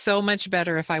been so much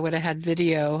better if I would have had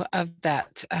video of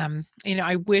that.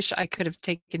 I wish I could have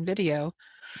taken video.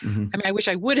 I mean, I wish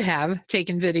I would have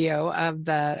taken video of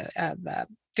the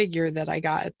figure that I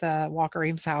got at the Walker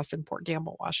Ames house in Port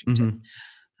Gamble, Washington.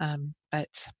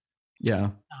 But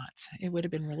not. It would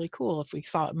have been really cool if we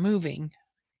saw it moving.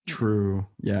 True.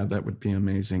 Yeah, that would be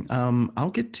amazing.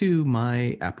 I'll get to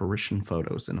my apparition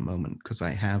photos in a moment because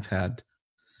I have had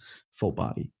full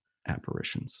body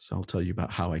apparitions. So I'll tell you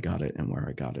about how I got it and where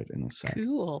I got it in a sec.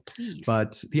 Cool, please.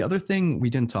 But the other thing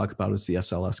we didn't talk about is the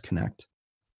SLS Connect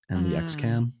and the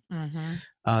XCam.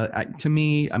 To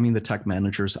me, I mean, the tech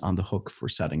manager's on the hook for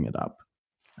setting it up.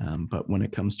 But when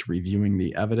it comes to reviewing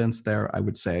the evidence there, I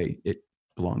would say it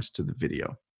belongs to the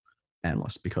video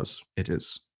analyst because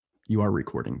you are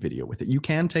recording video with it. You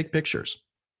can take pictures.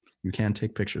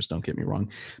 Don't get me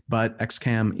wrong. But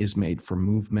XCam is made for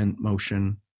movement,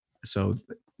 motion. So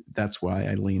that's why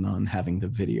I lean on having the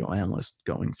video analyst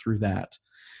going through that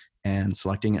and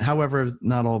selecting it. However,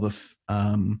 not all the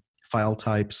file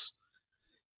types,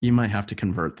 you might have to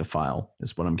convert the file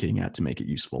is what I'm getting at to make it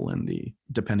useful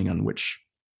depending on which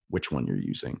one you're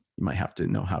using. You might have to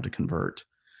know how to convert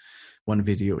one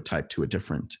video type to a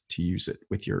different to use it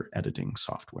with your editing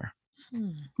software.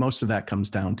 Most of that comes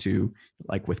down to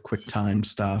like with QuickTime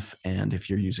stuff. And if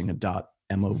you're using a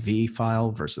 .mov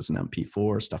file versus an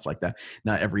MP4, stuff like that.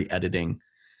 Not every editing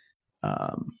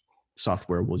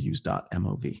software will use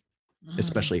 .mov,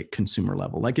 especially at consumer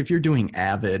level. Like if you're doing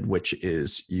Avid, which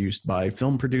is used by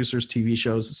film producers, TV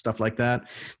shows, and stuff like that,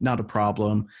 not a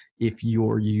problem. If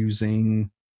you're using,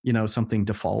 something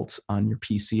default on your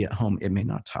PC at home, it may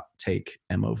not take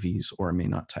MOVs, or it may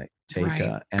not take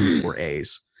Right.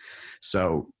 M4As.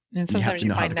 So And you have sometimes to you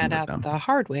know how find to that convert out them. the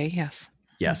hard way. Yes.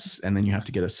 Yes, and then you have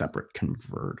to get a separate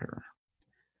converter.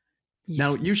 Yes.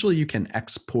 Now, usually you can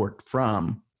export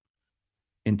from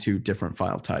into different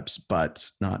file types, but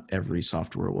not every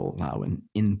software will allow an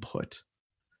input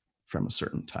from a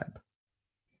certain type.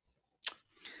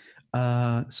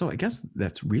 So I guess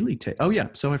that's really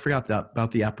so I forgot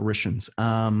about the apparitions.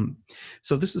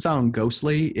 So this is on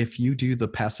Ghostly. If you do the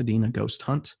Pasadena ghost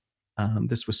hunt,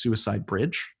 this was Suicide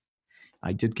Bridge.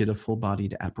 I did get a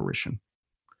full-bodied apparition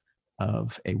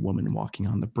of a woman walking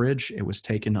on the bridge. It was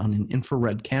taken on an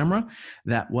infrared camera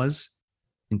that was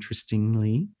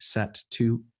interestingly set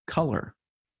to color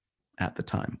at the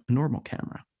time, a normal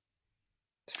camera.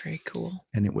 It's very cool.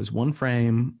 And it was one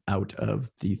frame out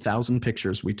of the 1,000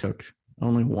 pictures we took.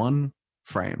 Only one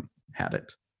frame had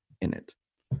it in it.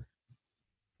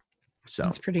 So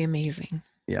That's pretty amazing.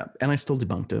 yeah, and I still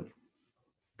debunked it.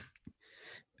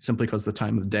 Simply because the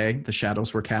time of the day, the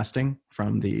shadows were casting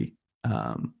from the,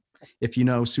 if you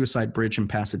know Suicide Bridge in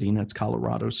Pasadena, it's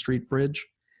Colorado Street Bridge.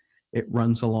 It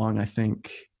runs along, I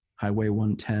think, Highway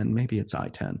 110, maybe it's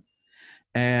I-10.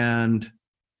 And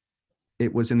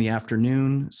it was in the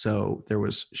afternoon, so there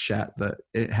was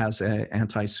it has an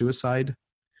anti-suicide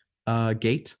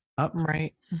gate up.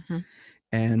 Right. Mm-hmm.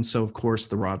 And so, of course,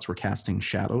 the rods were casting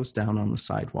shadows down on the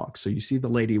sidewalk. So you see the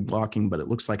lady walking, but it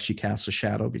looks like she casts a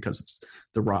shadow because it's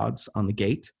the rods on the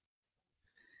gate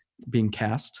being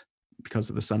cast because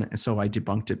of the sun. And so I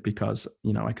debunked it because,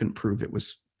 I couldn't prove it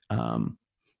was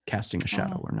casting a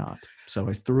shadow or not. So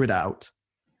I threw it out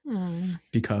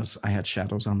because I had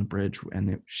shadows on the bridge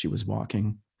and she was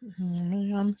walking.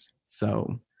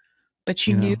 So. But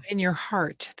you knew in your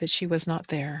heart that she was not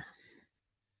there.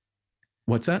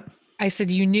 What's that? I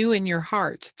said, you knew in your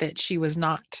heart that she was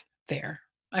not there.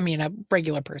 I mean, a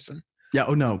regular person. Yeah.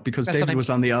 Oh no, because David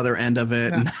was on the other end of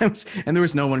it, and there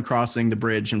was no one crossing the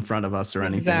bridge in front of us or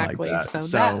anything like that.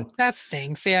 So that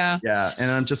stinks. Yeah. Yeah, and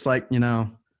I'm just like,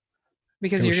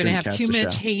 because you're going to have too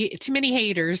many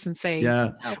haters and say,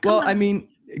 yeah. Oh, well, I mean,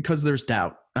 because there's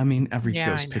doubt. I mean, every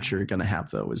ghost picture you're going to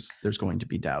have there's going to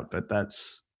be doubt, but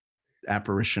that's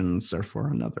apparitions are for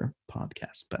another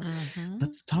podcast. But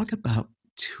let's talk about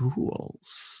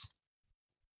tools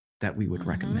that we would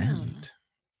recommend.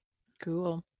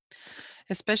 Cool.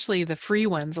 Especially the free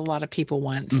ones a lot of people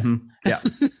want. Yeah,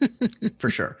 for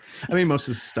sure. I mean, most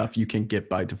of the stuff you can get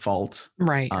by default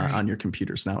right. on your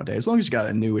computers nowadays, as long as you got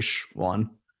a newish one.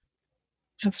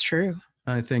 That's true.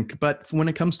 I think. But when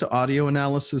it comes to audio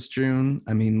analysis, June,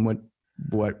 I mean, what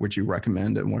would you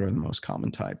recommend and what are the most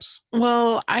common types?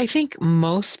 Well, I think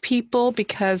most people,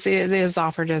 because it is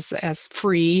offered as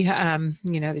free,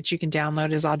 that you can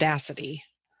download, is Audacity.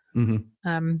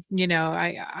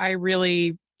 I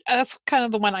really, that's kind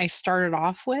of the one I started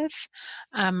off with.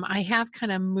 I have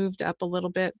kind of moved up a little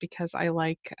bit because I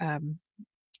like, I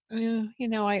don't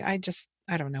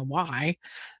know why.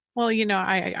 Well,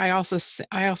 I also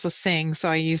sing. So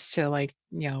I used to like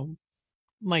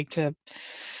to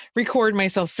record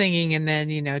myself singing and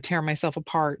then, tear myself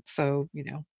apart. So,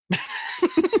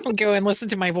 go and listen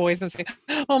to my voice and say,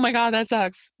 oh my God, that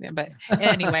sucks. Yeah, but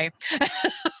anyway,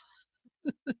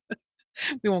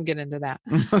 we won't get into that.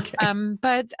 Okay.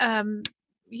 But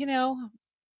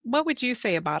what would you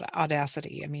say about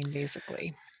Audacity? I mean,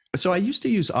 basically. So I used to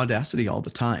use Audacity all the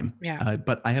time. Yeah.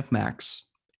 But I have Macs,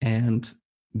 and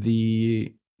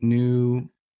the new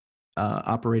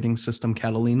operating system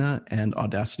Catalina and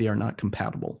Audacity are not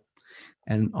compatible,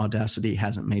 and Audacity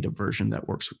hasn't made a version that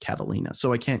works with Catalina,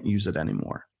 so I can't use it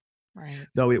anymore. Right.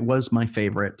 Though it was my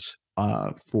favorite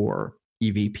for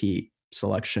EVP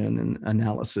selection and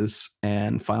analysis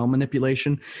and file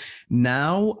manipulation.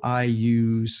 Now I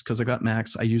use, because I got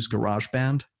Macs, I use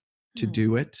GarageBand to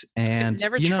do it. And I've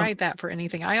never tried that for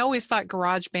anything. I always thought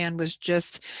GarageBand was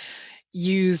just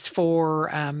used for,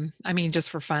 just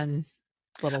for fun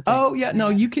little things. Oh yeah, no,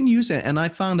 you can use it. And I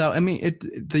found out,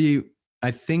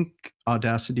 I think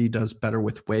Audacity does better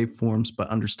with waveforms, but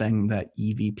understanding that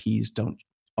EVPs don't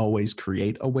always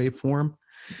create a waveform.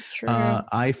 It's true.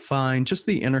 I find just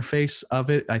the interface of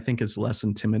it, I think, is less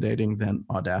intimidating than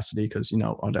Audacity because,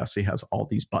 Audacity has all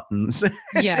these buttons.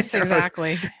 Yes,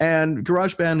 exactly. And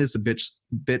GarageBand is a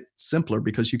bit simpler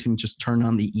because you can just turn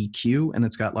on the EQ and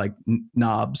it's got like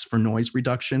knobs for noise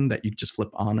reduction that you just flip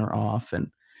on or off.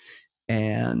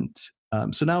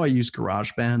 So now I use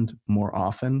GarageBand more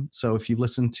often. So if you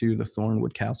listen to the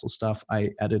Thornwood Castle stuff, I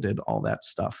edited all that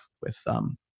stuff with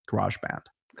GarageBand.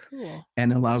 Cool.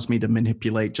 And it allows me to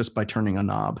manipulate just by turning a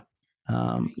knob,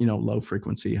 low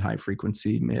frequency, high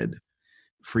frequency, mid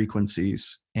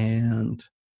frequencies. And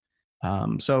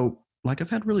so I've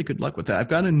had really good luck with that. I've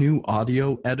got a new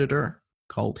audio editor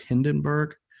called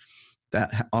Hindenburg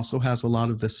that also has a lot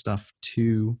of this stuff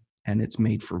too. And it's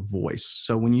made for voice.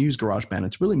 So when you use GarageBand,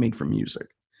 it's really made for music.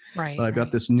 Right. But I've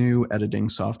got this new editing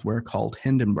software called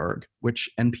Hindenburg, which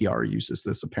NPR uses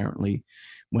this apparently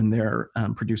when they're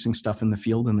producing stuff in the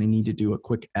field and they need to do a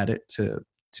quick edit to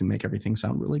make everything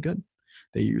sound really good.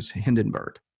 They use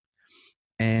Hindenburg.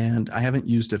 And I haven't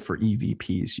used it for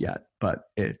EVPs yet, but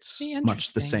it's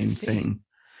much the same thing.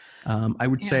 I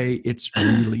would say it's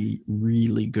really,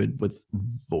 really good with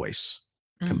voice.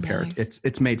 Compared, nice.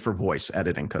 It's made for voice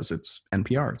editing because it's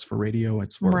NPR, it's for radio,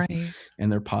 it's for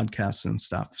and their podcasts and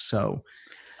stuff. So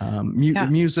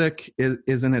music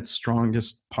isn't its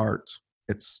strongest part.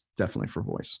 It's definitely for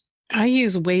voice. I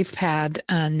use WavePad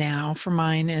now for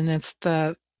mine, and it's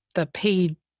the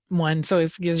paid one, so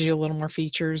it gives you a little more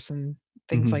features and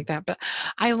things like that. But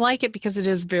I like it because it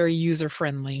is very user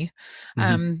friendly.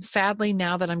 Sadly,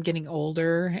 now that I'm getting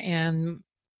older and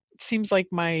seems like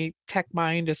my tech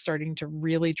mind is starting to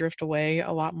really drift away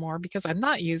a lot more because I'm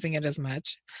not using it as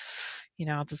much.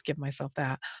 I'll just give myself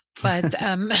that. But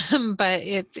but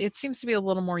it seems to be a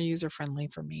little more user friendly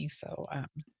for me. So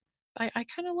I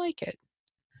kind of like it.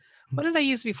 What did I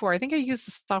use before? I think I used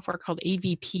a software called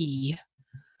AVP.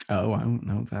 Oh, I don't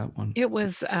know that one. It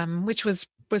was which was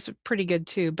pretty good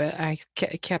too, but I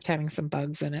kept having some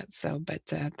bugs in it. So, but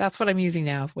that's what I'm using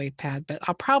now is WavePad. But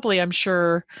I'll probably, I'm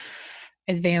sure,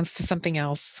 advance to something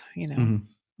else,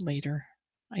 later.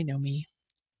 I know me.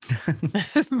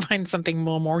 Find something a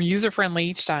little more user-friendly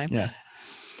each time. Yeah.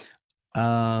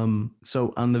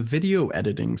 So on the video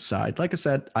editing side, like I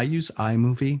said, I use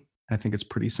iMovie. I think it's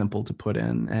pretty simple to put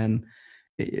in, and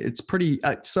it's pretty.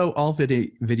 So all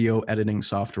video editing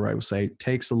software, I would say,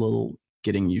 takes a little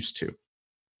getting used to.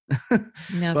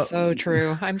 That's so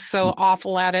true. I'm so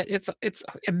awful at it. It's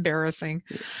embarrassing.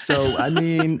 So I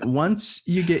mean, once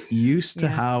you get used to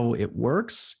how it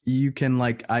works, you can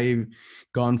I've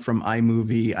gone from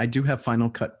iMovie. I do have Final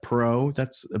Cut Pro.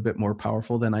 That's a bit more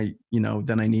powerful than I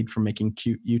need for making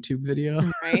cute YouTube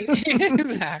video. Right.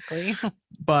 Exactly.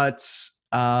 But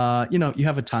you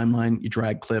have a timeline, you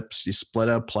drag clips, you split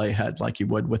a playhead like you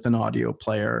would with an audio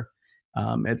player.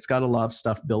 It's got a lot of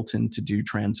stuff built in to do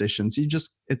transitions.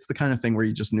 It's the kind of thing where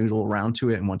you just noodle around to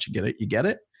it, and once you get it, you get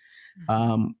it.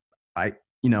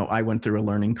 I went through a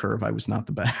learning curve. I was not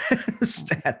the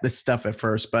best at this stuff at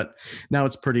first, but now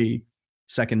it's pretty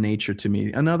second nature to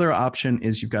me. Another option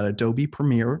is you've got Adobe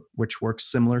Premiere, which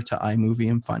works similar to iMovie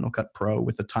and Final Cut Pro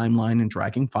with the timeline and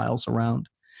dragging files around.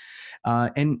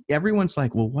 And everyone's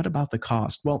like, well, what about the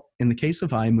cost? Well, in the case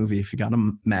of iMovie, if you got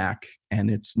a Mac and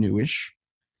it's newish,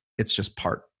 it's just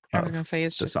part of the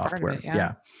software. Part of it,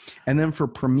 yeah. And then for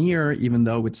Premiere, even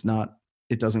though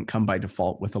it doesn't come by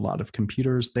default with a lot of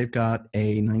computers, they've got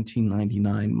a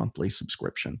 $19.99 monthly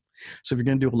subscription. So if you're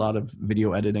going to do a lot of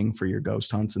video editing for your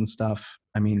ghost hunts and stuff,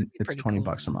 I mean, it's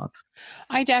 $20 a month.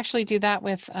 I'd actually do that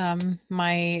with a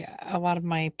lot of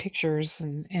my pictures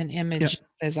and image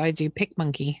as I do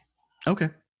PicMonkey. Okay.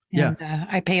 And,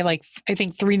 I pay I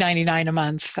think $3.99 a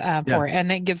month for it,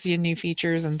 and it gives you new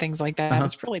features and things like that.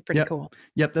 It's really pretty cool.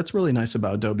 Yep, that's really nice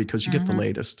about Adobe because you get the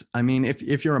latest. I mean,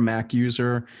 if you're a Mac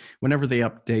user, whenever they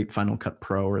update Final Cut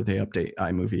Pro or they update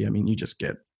iMovie, I mean, you just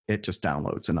get it just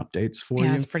downloads and updates for you.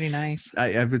 Yeah, it's pretty nice.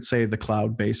 I would say the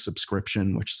cloud-based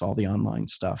subscription, which is all the online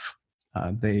stuff,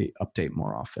 they update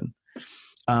more often.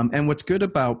 And what's good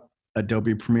about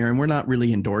Adobe Premiere, and we're not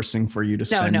really endorsing for you to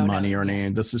spend money or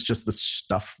anything. This is just the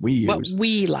stuff we use. What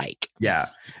we like. Yeah.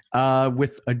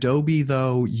 With Adobe,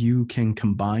 though, you can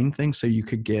combine things. So you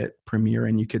could get Premiere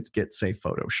and you could get, say,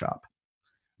 Photoshop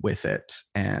with it.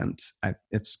 And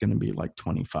it's going to be like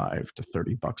 $25 to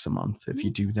 $30 a month if you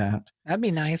do that. That'd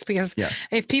be nice because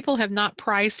if people have not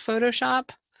priced Photoshop,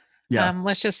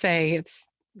 let's just say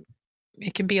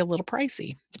it can be a little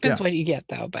pricey. Depends what you get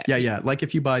though. But like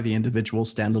if you buy the individual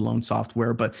standalone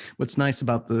software, but what's nice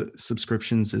about the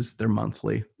subscriptions is they're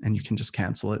monthly and you can just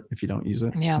cancel it if you don't use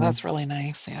it. Yeah, that's really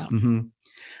nice. Yeah.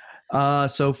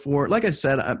 So for, like I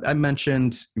said, I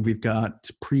mentioned we've got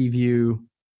Preview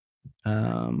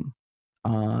on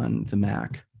the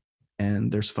Mac,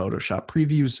 and there's Photoshop.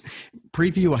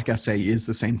 Preview, like I say, is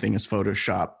the same thing as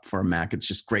Photoshop for a Mac. It's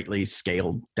just greatly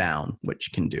scaled down, what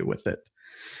you can do with it.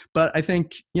 But I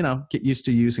think, get used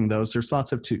to using those. There's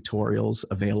lots of tutorials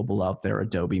available out there.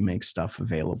 Adobe makes stuff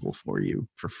available for you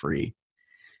for free.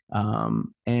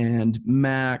 And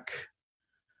Mac,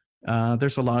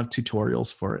 there's a lot of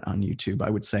tutorials for it on YouTube. I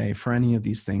would say for any of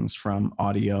these things, from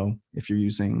audio, if you're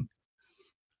using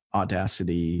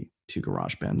Audacity to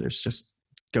GarageBand, there's just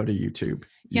go to YouTube.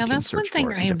 Yeah, that's one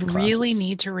thing I really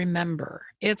need to remember.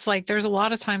 It's like there's a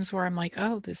lot of times where I'm like,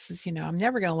 oh, this is, I'm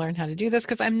never going to learn how to do this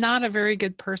because I'm not a very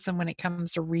good person when it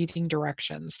comes to reading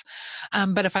directions.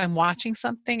 But if I'm watching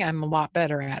something, I'm a lot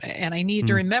better at it. And I need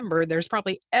to remember there's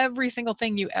probably every single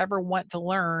thing you ever want to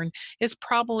learn is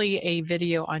probably a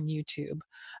video on YouTube.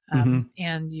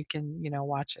 And you can,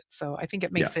 watch it. So I think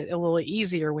it makes it a little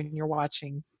easier when you're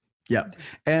watching. Yeah.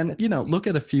 And, look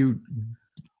at a few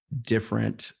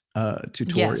different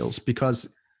tutorials,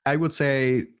 because I would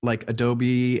say like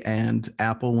Adobe and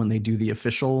Apple, when they do the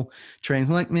official training,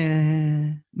 like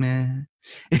meh.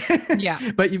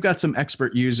 Yeah. But you've got some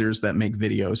expert users that make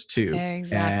videos too.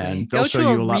 Exactly. And they'll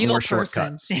show you a lot more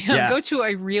shortcuts. Go to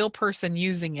a real person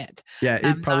using it. Yeah,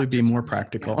 it'd probably be more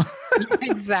practical. Yeah.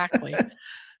 Exactly.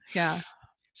 Yeah.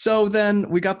 So then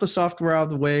we got the software out of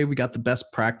the way. We got the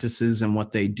best practices and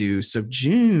what they do. So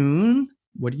June,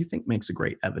 what do you think makes a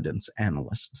great evidence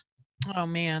analyst? Oh,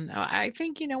 man. I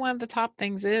think, one of the top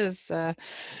things is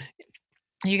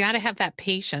you got to have that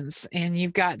patience, and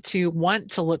you've got to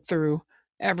want to look through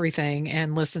everything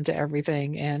and listen to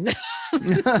everything. And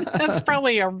that's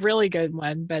probably a really good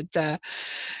one. But, I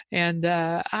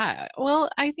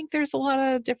think there's a lot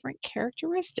of different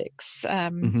characteristics,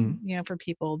 for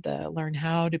people to learn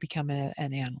how to become an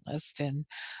analyst. And,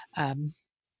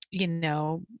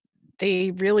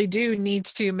 they really do need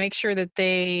to make sure that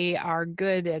they are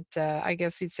good at, I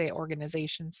guess you'd say,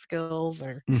 organization skills,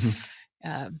 or, this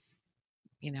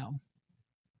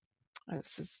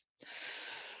is,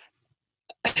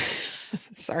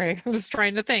 sorry, I was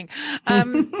trying to think.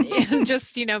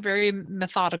 Just, very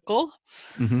methodical,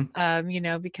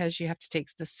 because you have to take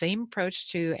the same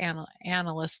approach to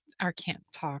analysts. I can't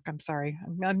talk. I'm sorry.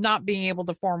 I'm not being able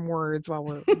to form words while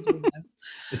we're doing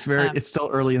this. It's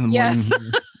still early in the morning.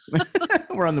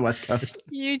 We're on the West Coast.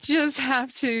 You just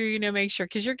have to, make sure,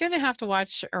 because you're going to have to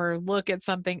watch or look at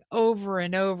something over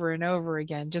and over and over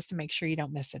again just to make sure you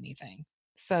don't miss anything.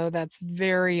 So that's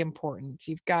very important.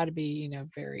 You've got to be,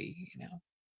 very,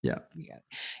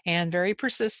 and very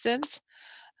persistent.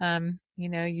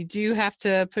 You do have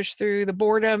to push through the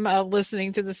boredom of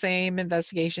listening to the same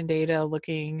investigation data,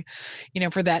 looking,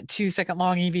 for that 2-second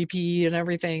long EVP and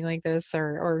everything like this,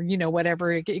 or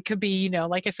whatever. It could be,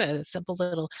 like I said, a simple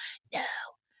little no,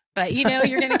 but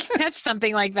you're going to catch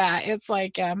something like that. It's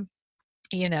like,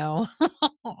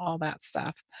 all that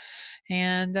stuff.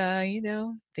 And,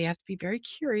 they have to be very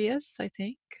curious, I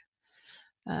think.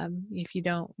 If you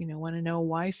don't, want to know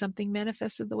why something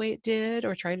manifested the way it did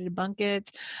or try to debunk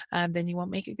it, then you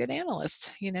won't make a good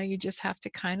analyst. You just have to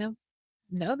kind of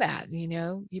know that.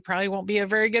 You probably won't be a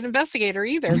very good investigator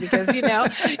either, because,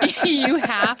 you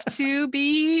have to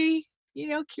be,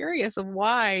 curious of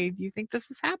why do you think this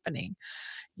is happening?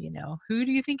 Who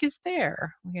do you think is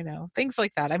there? Things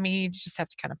like that. I mean, you just have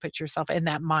to kind of put yourself in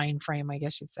that mind frame, I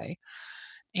guess you'd say.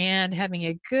 And having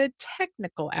a good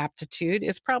technical aptitude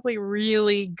is probably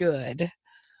really good.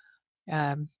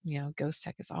 Ghost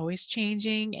tech is always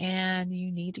changing, and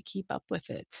you need to keep up with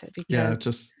it,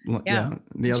 because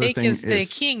the other Jake thing is the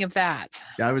king of that.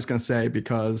 Yeah, I was going to say,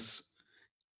 because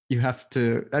you have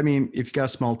to, I mean, if you got a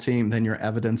small team, then your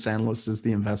evidence analyst is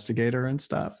the investigator and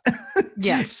stuff.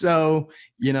 Yes. So,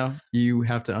 you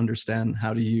have to understand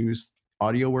how to use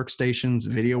audio workstations,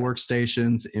 video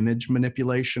workstations, image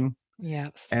manipulation.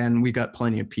 Yes. And we got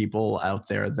plenty of people out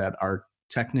there that are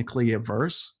technically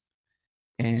averse.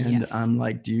 And I'm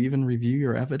like, do you even review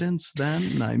your evidence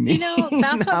then? I mean,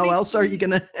 that's how else are you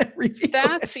going to review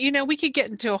it? We could get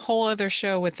into a whole other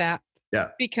show with that. Yeah.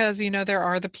 Because, there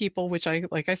are the people, which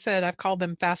like I said, I've called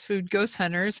them fast food ghost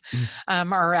hunters,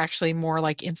 are actually more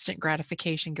like instant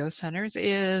gratification ghost hunters,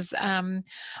 is a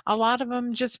lot of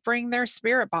them just bring their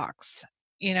spirit box,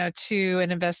 to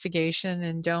an investigation,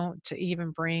 and don't even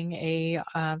bring a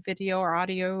video or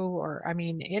audio, or, I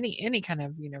mean, any kind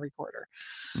of, recorder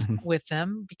with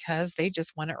them, because they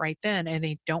just want it right then, and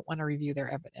they don't want to review their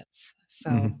evidence.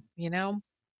 So,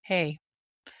 hey,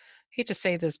 hate to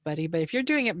say this, buddy, but if you're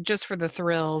doing it just for the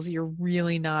thrills, you're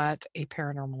really not a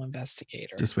paranormal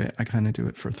investigator. Just wait, I kind of do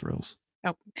it for thrills.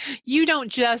 Oh, you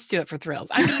don't just do it for thrills.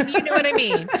 I mean, you know what I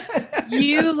mean?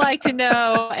 You like to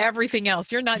know everything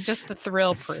else. You're not just the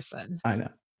thrill person. I know.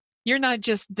 You're not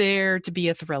just there to be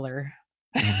a thriller.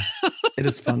 It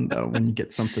is fun though when you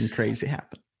get something crazy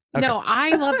happen. Okay. No,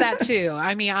 I love that too.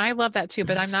 I mean, I love that too,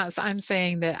 but I'm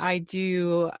saying that I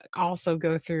do also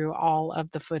go through all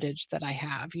of the footage that I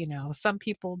have. You know, some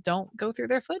people don't go through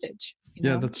their footage.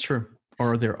 Yeah, that's true.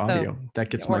 Or their audio. That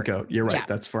gets my goat. You're right. Yeah.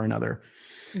 That's for another.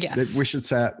 Yes. We should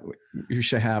set, you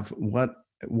should have what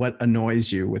annoys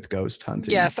you with ghost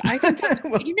hunting. Yes. I think that,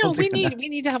 we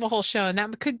need to have a whole show, and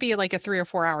that could be like a 3 or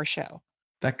 4 hour show.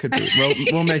 That could be.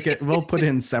 We'll make it, we'll put it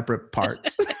in separate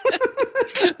parts.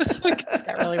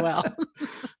 That really well.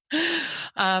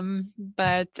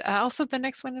 But also the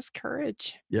next one is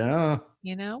courage. Yeah.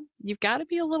 You know, you've got to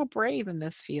be a little brave in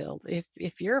this field.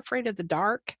 If you're afraid of the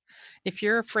dark, if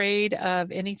you're afraid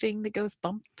of anything that goes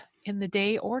bump in the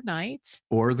day or night,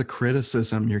 or the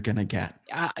criticism you're gonna get.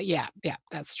 Yeah,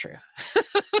 that's true.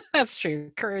 That's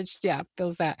true. Courage,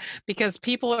 feels that, because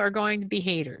people are going to be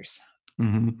haters.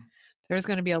 Mm-hmm. There's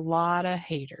going to be a lot of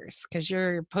haters because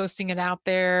you're posting it out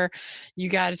there. You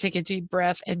got to take a deep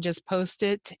breath and just post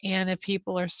it. And if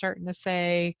people are starting to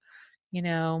say, you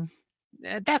know,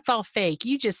 that's all fake,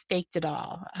 you just faked it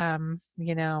all.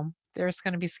 You know, there's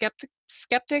going to be skeptics.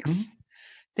 Mm-hmm.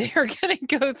 They are going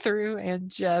to go through and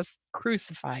just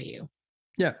crucify you.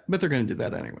 Yeah, but they're going to do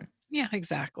that anyway. Yeah,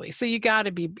 exactly. So you got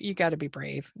to be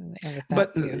brave.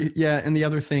 But yeah, and the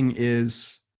other thing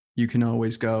is you can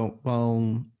always go,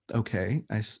 well, okay,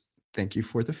 I thank you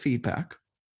for the feedback.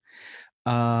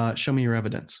 Show me your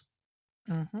evidence.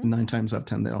 Mm-hmm. 9 times out of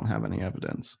 10, they don't have any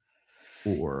evidence,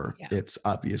 or it's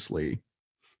obviously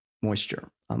moisture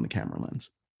on the camera lens.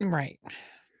 Right.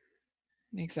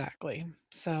 Exactly.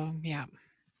 So yeah.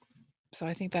 So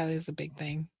I think that is a big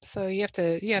thing. So you have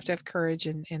to have courage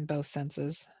in both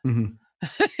senses.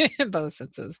 Mm-hmm. In both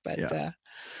senses. But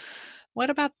what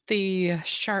about the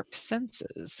sharp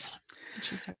senses? Why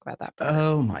don't you talk about that part?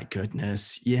 Oh my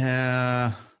goodness.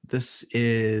 Yeah. This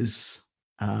is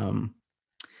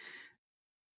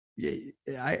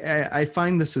I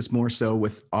find this is more so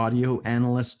with audio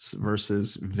analysts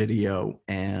versus video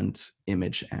and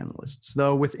image analysts.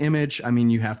 Though with image, I mean,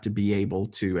 you have to be able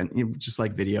to, and just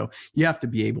like video, you have to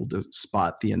be able to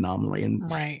spot the anomaly. And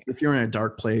if you're in a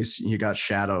dark place, you got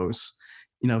shadows,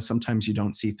 you know, sometimes you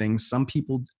don't see things. Some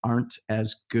people aren't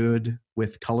as good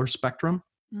with color spectrum.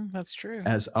 That's true.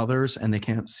 As others, and they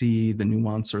can't see the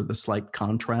nuance or the slight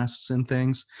contrasts in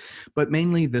things. But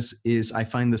mainly I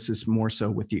find this is more so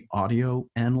with the audio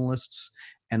analysts.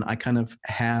 And I kind of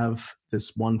have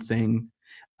this one thing,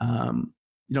 you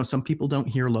know, some people don't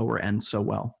hear lower end so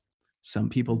well. Some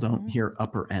people don't hear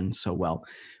upper end so well.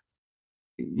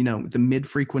 You know, the mid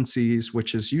frequencies,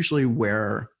 which is usually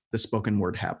where the spoken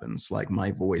word happens, like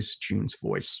my voice, June's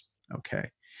voice. Okay.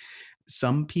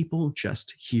 Some people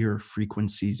just hear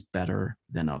frequencies better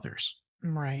than others.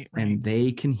 Right. And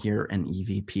they can hear an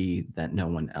EVP that no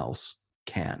one else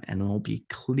can, and it'll be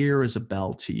clear as a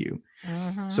bell to you.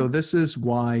 Mm-hmm. So this is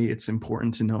why it's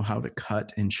important to know how to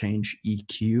cut and change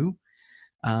EQ,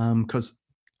 because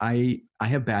I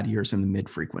have bad ears in the mid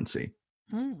frequency.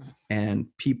 And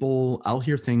I'll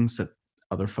hear things that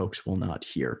other folks will not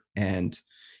hear. And,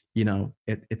 you know,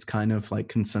 it's kind of like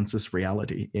consensus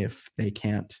reality. If they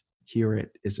can't hear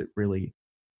it, is it really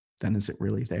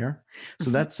there? So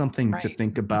that's something to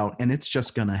think about, and it's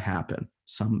just going to happen.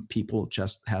 Some people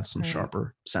just have some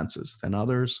sharper senses than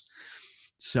others.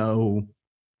 So,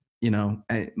 you know,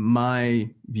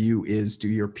 my view is do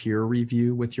your peer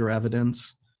review with your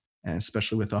evidence, and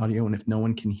especially with audio. And if no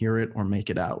one can hear it or make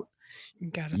it out,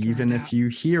 even if you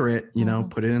hear it, you know,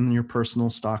 put it in your personal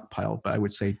stockpile. But I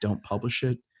would say don't publish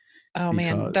it. Oh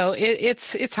man, though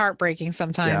it's heartbreaking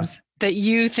sometimes. That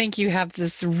you think you have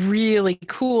this really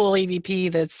cool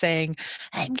EVP that's saying,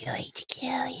 "I'm going to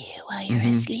kill you while you're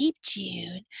asleep,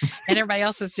 June," and everybody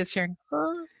else is just hearing,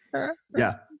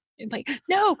 yeah. It's like,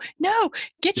 no,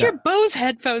 get your Bose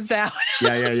headphones out.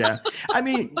 Yeah. I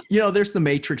mean, you know, there's the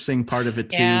matrixing part of it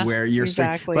too, where you're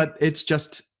but it's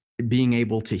just being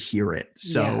able to hear it.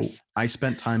 So I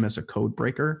spent time as a code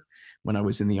breaker when I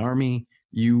was in the Army.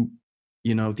 You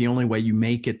know, the only way you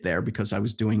make it there, because I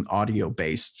was doing audio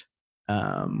based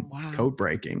code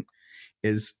breaking,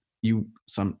 is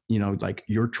like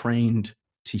you're trained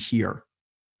to hear,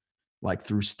 like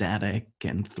through static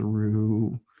and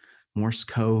through Morse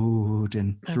code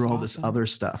and through all this other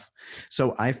stuff.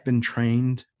 So I've been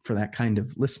trained for that kind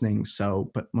of listening. So,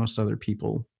 but most other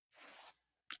people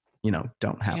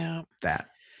don't have Yeah. that.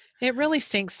 It really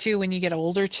stinks too when you get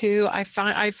older too. I've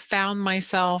found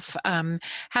myself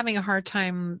having a hard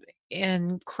time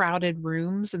in crowded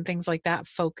rooms and things like that,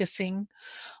 focusing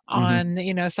Hmm.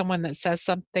 on, someone that says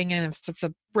something, and if it's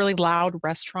a really loud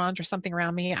restaurant or something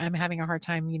around me, I'm having a hard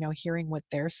time, hearing what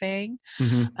they're saying.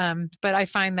 Hmm. But I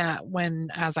find that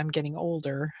as I'm getting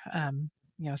older,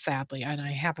 sadly, and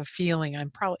I have a feeling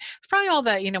it's probably all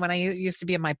that, when I used to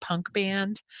be in my punk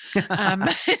band,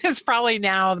 it's probably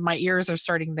now my my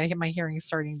hearing is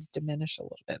starting to diminish a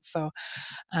little bit. So,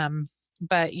 um,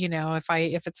 but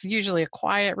if it's usually a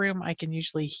quiet room, I can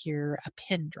usually hear a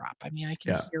pin drop. I mean, I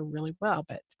can Yeah. hear really well,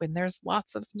 but when there's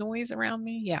lots of noise around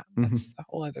me, yeah, Hmm. that's a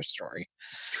whole other story.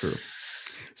 True.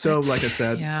 So, But like I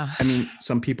said, yeah, I mean,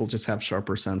 some people just have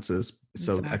sharper senses.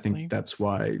 So I think exactly. that's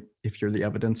why if you're the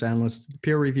evidence analyst, the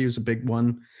peer review is a big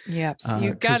one. Yep. So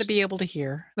you've got to Because be able to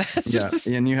hear. That's yeah, just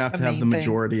and you have the to have the main thing.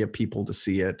 majority of people to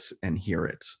see it and hear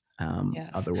it. Yes.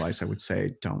 Otherwise, I would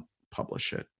say don't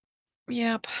publish it.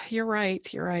 Yep, you're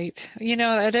right. You're right.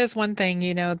 It is one thing,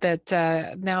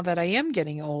 that now that I am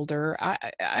getting older,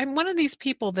 I'm one of these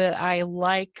people that I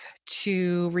like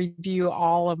to review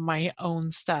all of my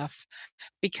own stuff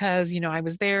because, I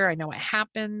was there, I know what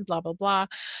happened, blah, blah, blah.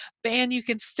 And you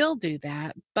can still do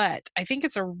that. But I think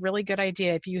it's a really good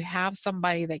idea if you have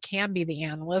somebody that can be the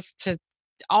analyst to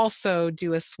also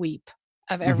do a sweep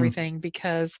of Hmm. everything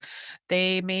because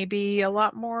they may be a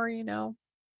lot more,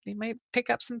 they might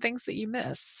pick up some things that you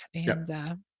miss. Yeah.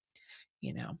 And,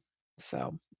 you know,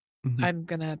 so Hmm. I'm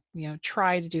going to,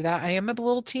 try to do that. I am a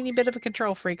little teeny bit of a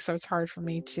control freak, so it's hard for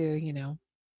me to,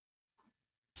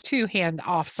 to hand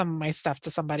off some of my stuff to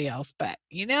somebody else. But,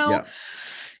 Yeah.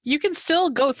 you can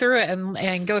still go through it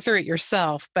and go through it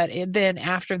yourself. But then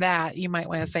after that, you might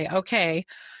want to say, okay,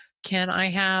 can I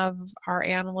have our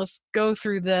analysts go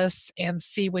through this and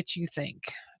see what you think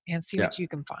and see Yeah. what you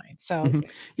can find? So, Hmm.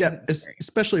 Yeah. it's very,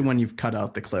 Especially when you've cut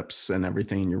out the clips and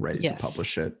everything and you're ready to yes,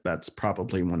 publish it. That's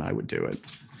probably when I would do it.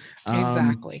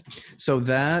 exactly. So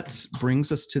that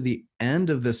brings us to the end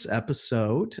of this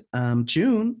episode.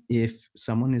 June, if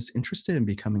someone is interested in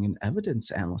becoming an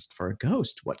evidence analyst for a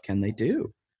ghost, what can they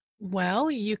do? Well,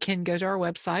 you can go to our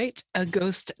website,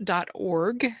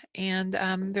 aghost.org, and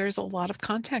there's a lot of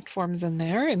contact forms in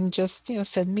there, and just,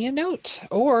 send me a note.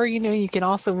 Or, you can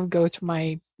also you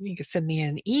can send me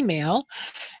an email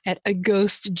at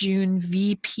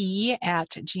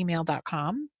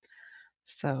aghostjunevp@gmail.com.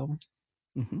 So,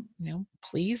 Hmm.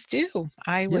 please do.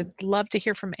 I Yeah. would love to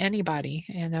hear from anybody,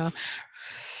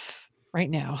 right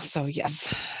now. So,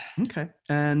 yes. Okay.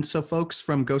 And so, folks,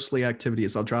 from Ghostly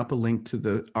Activities, I'll drop a link to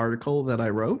the article that I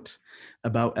wrote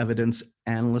about evidence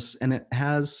analysts, and it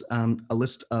has a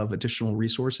list of additional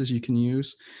resources you can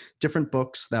use, different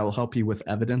books that will help you with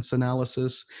evidence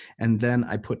analysis. And then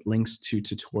I put links to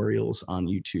tutorials on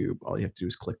YouTube. All you have to do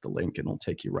is click the link, and it'll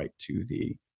take you right to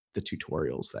the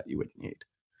tutorials that you would need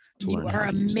to You learn are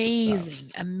how to use this amazing,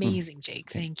 stuff. amazing, Jake.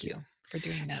 Thank Thank you. you for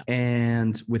doing that.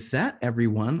 And with that,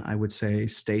 everyone, I would say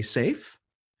stay safe.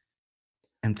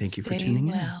 And thank you for Stay tuning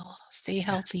in. well, stay Yeah,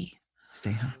 healthy.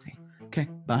 stay healthy. Okay,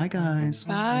 bye, guys.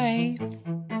 Bye.